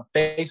create a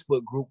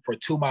Facebook group for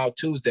 2 Mile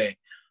Tuesday.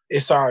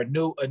 It's our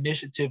new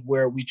initiative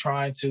where we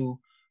trying to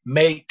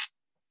make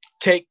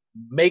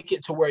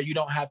it to where you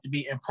don't have to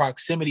be in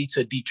proximity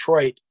to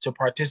Detroit to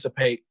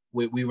participate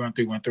with We Run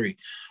 313.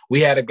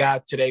 We had a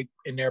guy today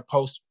in their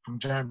post from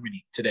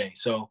Germany today.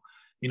 So,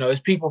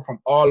 it's people from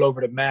all over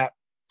the map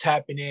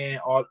tapping in,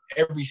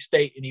 every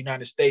state in the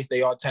United States,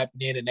 they all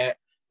tapping in, and that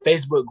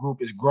Facebook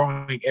group is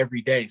growing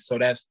every day. So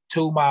that's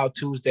 2 Mile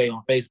Tuesday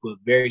on Facebook.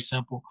 Very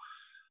simple.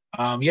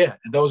 And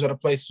those are the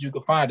places you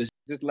can find us.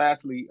 Just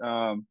lastly,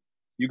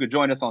 you could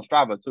join us on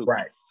Strava too.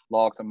 Right.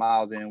 Log some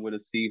miles in with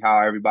us, see how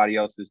everybody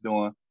else is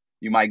doing.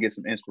 You might get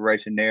some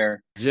inspiration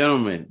there.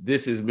 Gentlemen,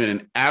 this has been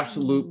an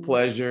absolute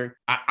pleasure.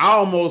 I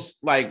almost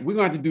we're going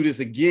to have to do this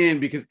again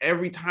because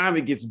every time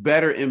it gets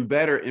better and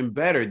better and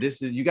better.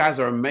 You guys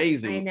are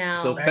amazing. I know.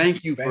 So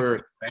thank you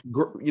for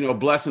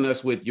blessing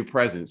us with your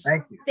presence.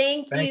 Thank you.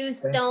 Thank you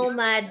so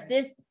much.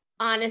 This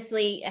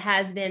honestly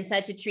has been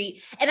such a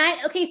treat. And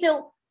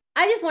so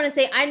I just want to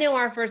say, I know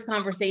our first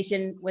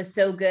conversation was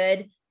so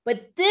good,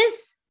 but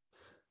this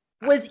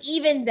was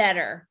even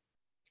better.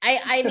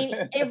 I mean,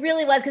 it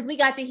really was, because we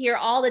got to hear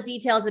all the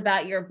details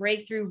about your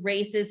breakthrough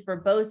races for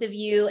both of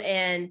you.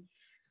 And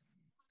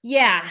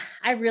yeah,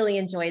 I really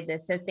enjoyed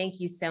this. So thank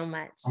you so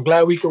much. I'm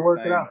glad we could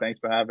work it out. Thanks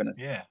for having us.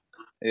 Yeah.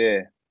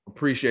 Yeah.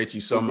 Appreciate you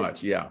so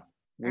much. Yeah.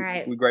 All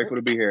right. We're grateful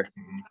to be here.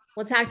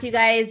 We'll talk to you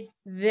guys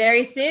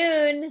very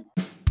soon.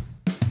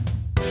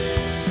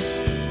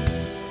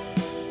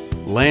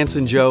 Lance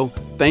and Joe,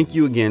 thank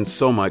you again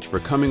so much for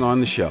coming on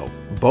the show.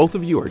 Both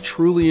of you are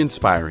truly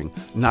inspiring,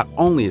 not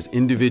only as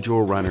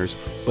individual runners,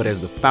 but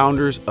as the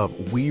founders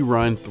of We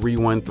Run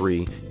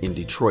 313 in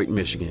Detroit,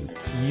 Michigan.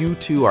 You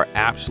two are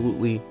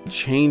absolutely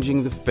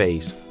changing the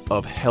face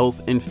of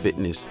health and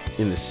fitness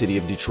in the city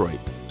of Detroit.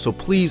 So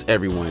please,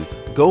 everyone,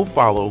 go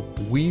follow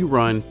We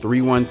Run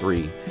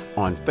 313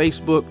 on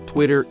Facebook,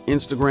 Twitter,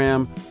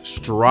 Instagram,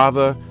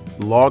 Strava.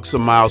 Log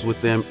some miles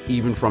with them,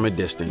 even from a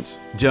distance.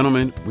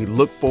 Gentlemen, we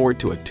look forward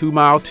to a 2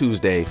 Mile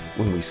Tuesday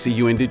when we see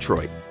you in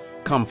Detroit.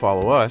 Come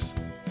follow us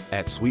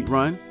at Sweet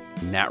Run,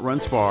 Nat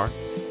Runs Far,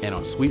 and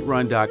on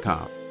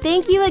sweetrun.com.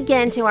 Thank you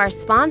again to our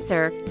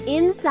sponsor,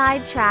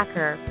 Inside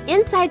Tracker.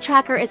 Inside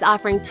Tracker is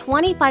offering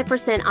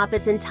 25% off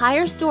its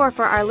entire store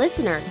for our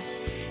listeners.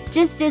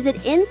 Just visit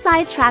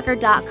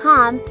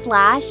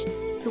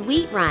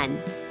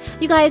insidetracker.com/sweetrun.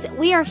 You guys,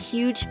 we are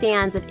huge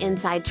fans of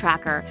Inside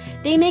Tracker.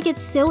 They make it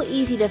so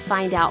easy to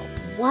find out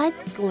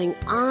what's going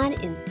on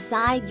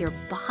inside your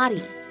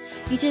body.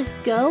 You just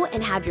go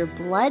and have your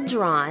blood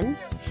drawn.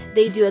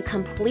 They do a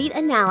complete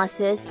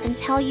analysis and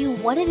tell you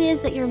what it is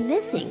that you're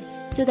missing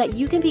so that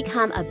you can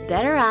become a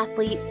better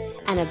athlete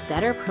and a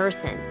better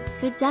person.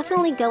 So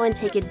definitely go and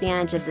take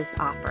advantage of this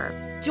offer.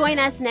 Join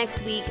us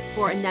next week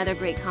for another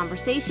great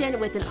conversation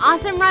with an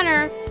awesome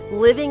runner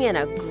living in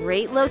a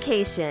great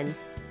location.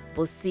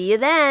 We'll see you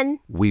then.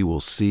 We will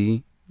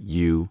see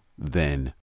you then.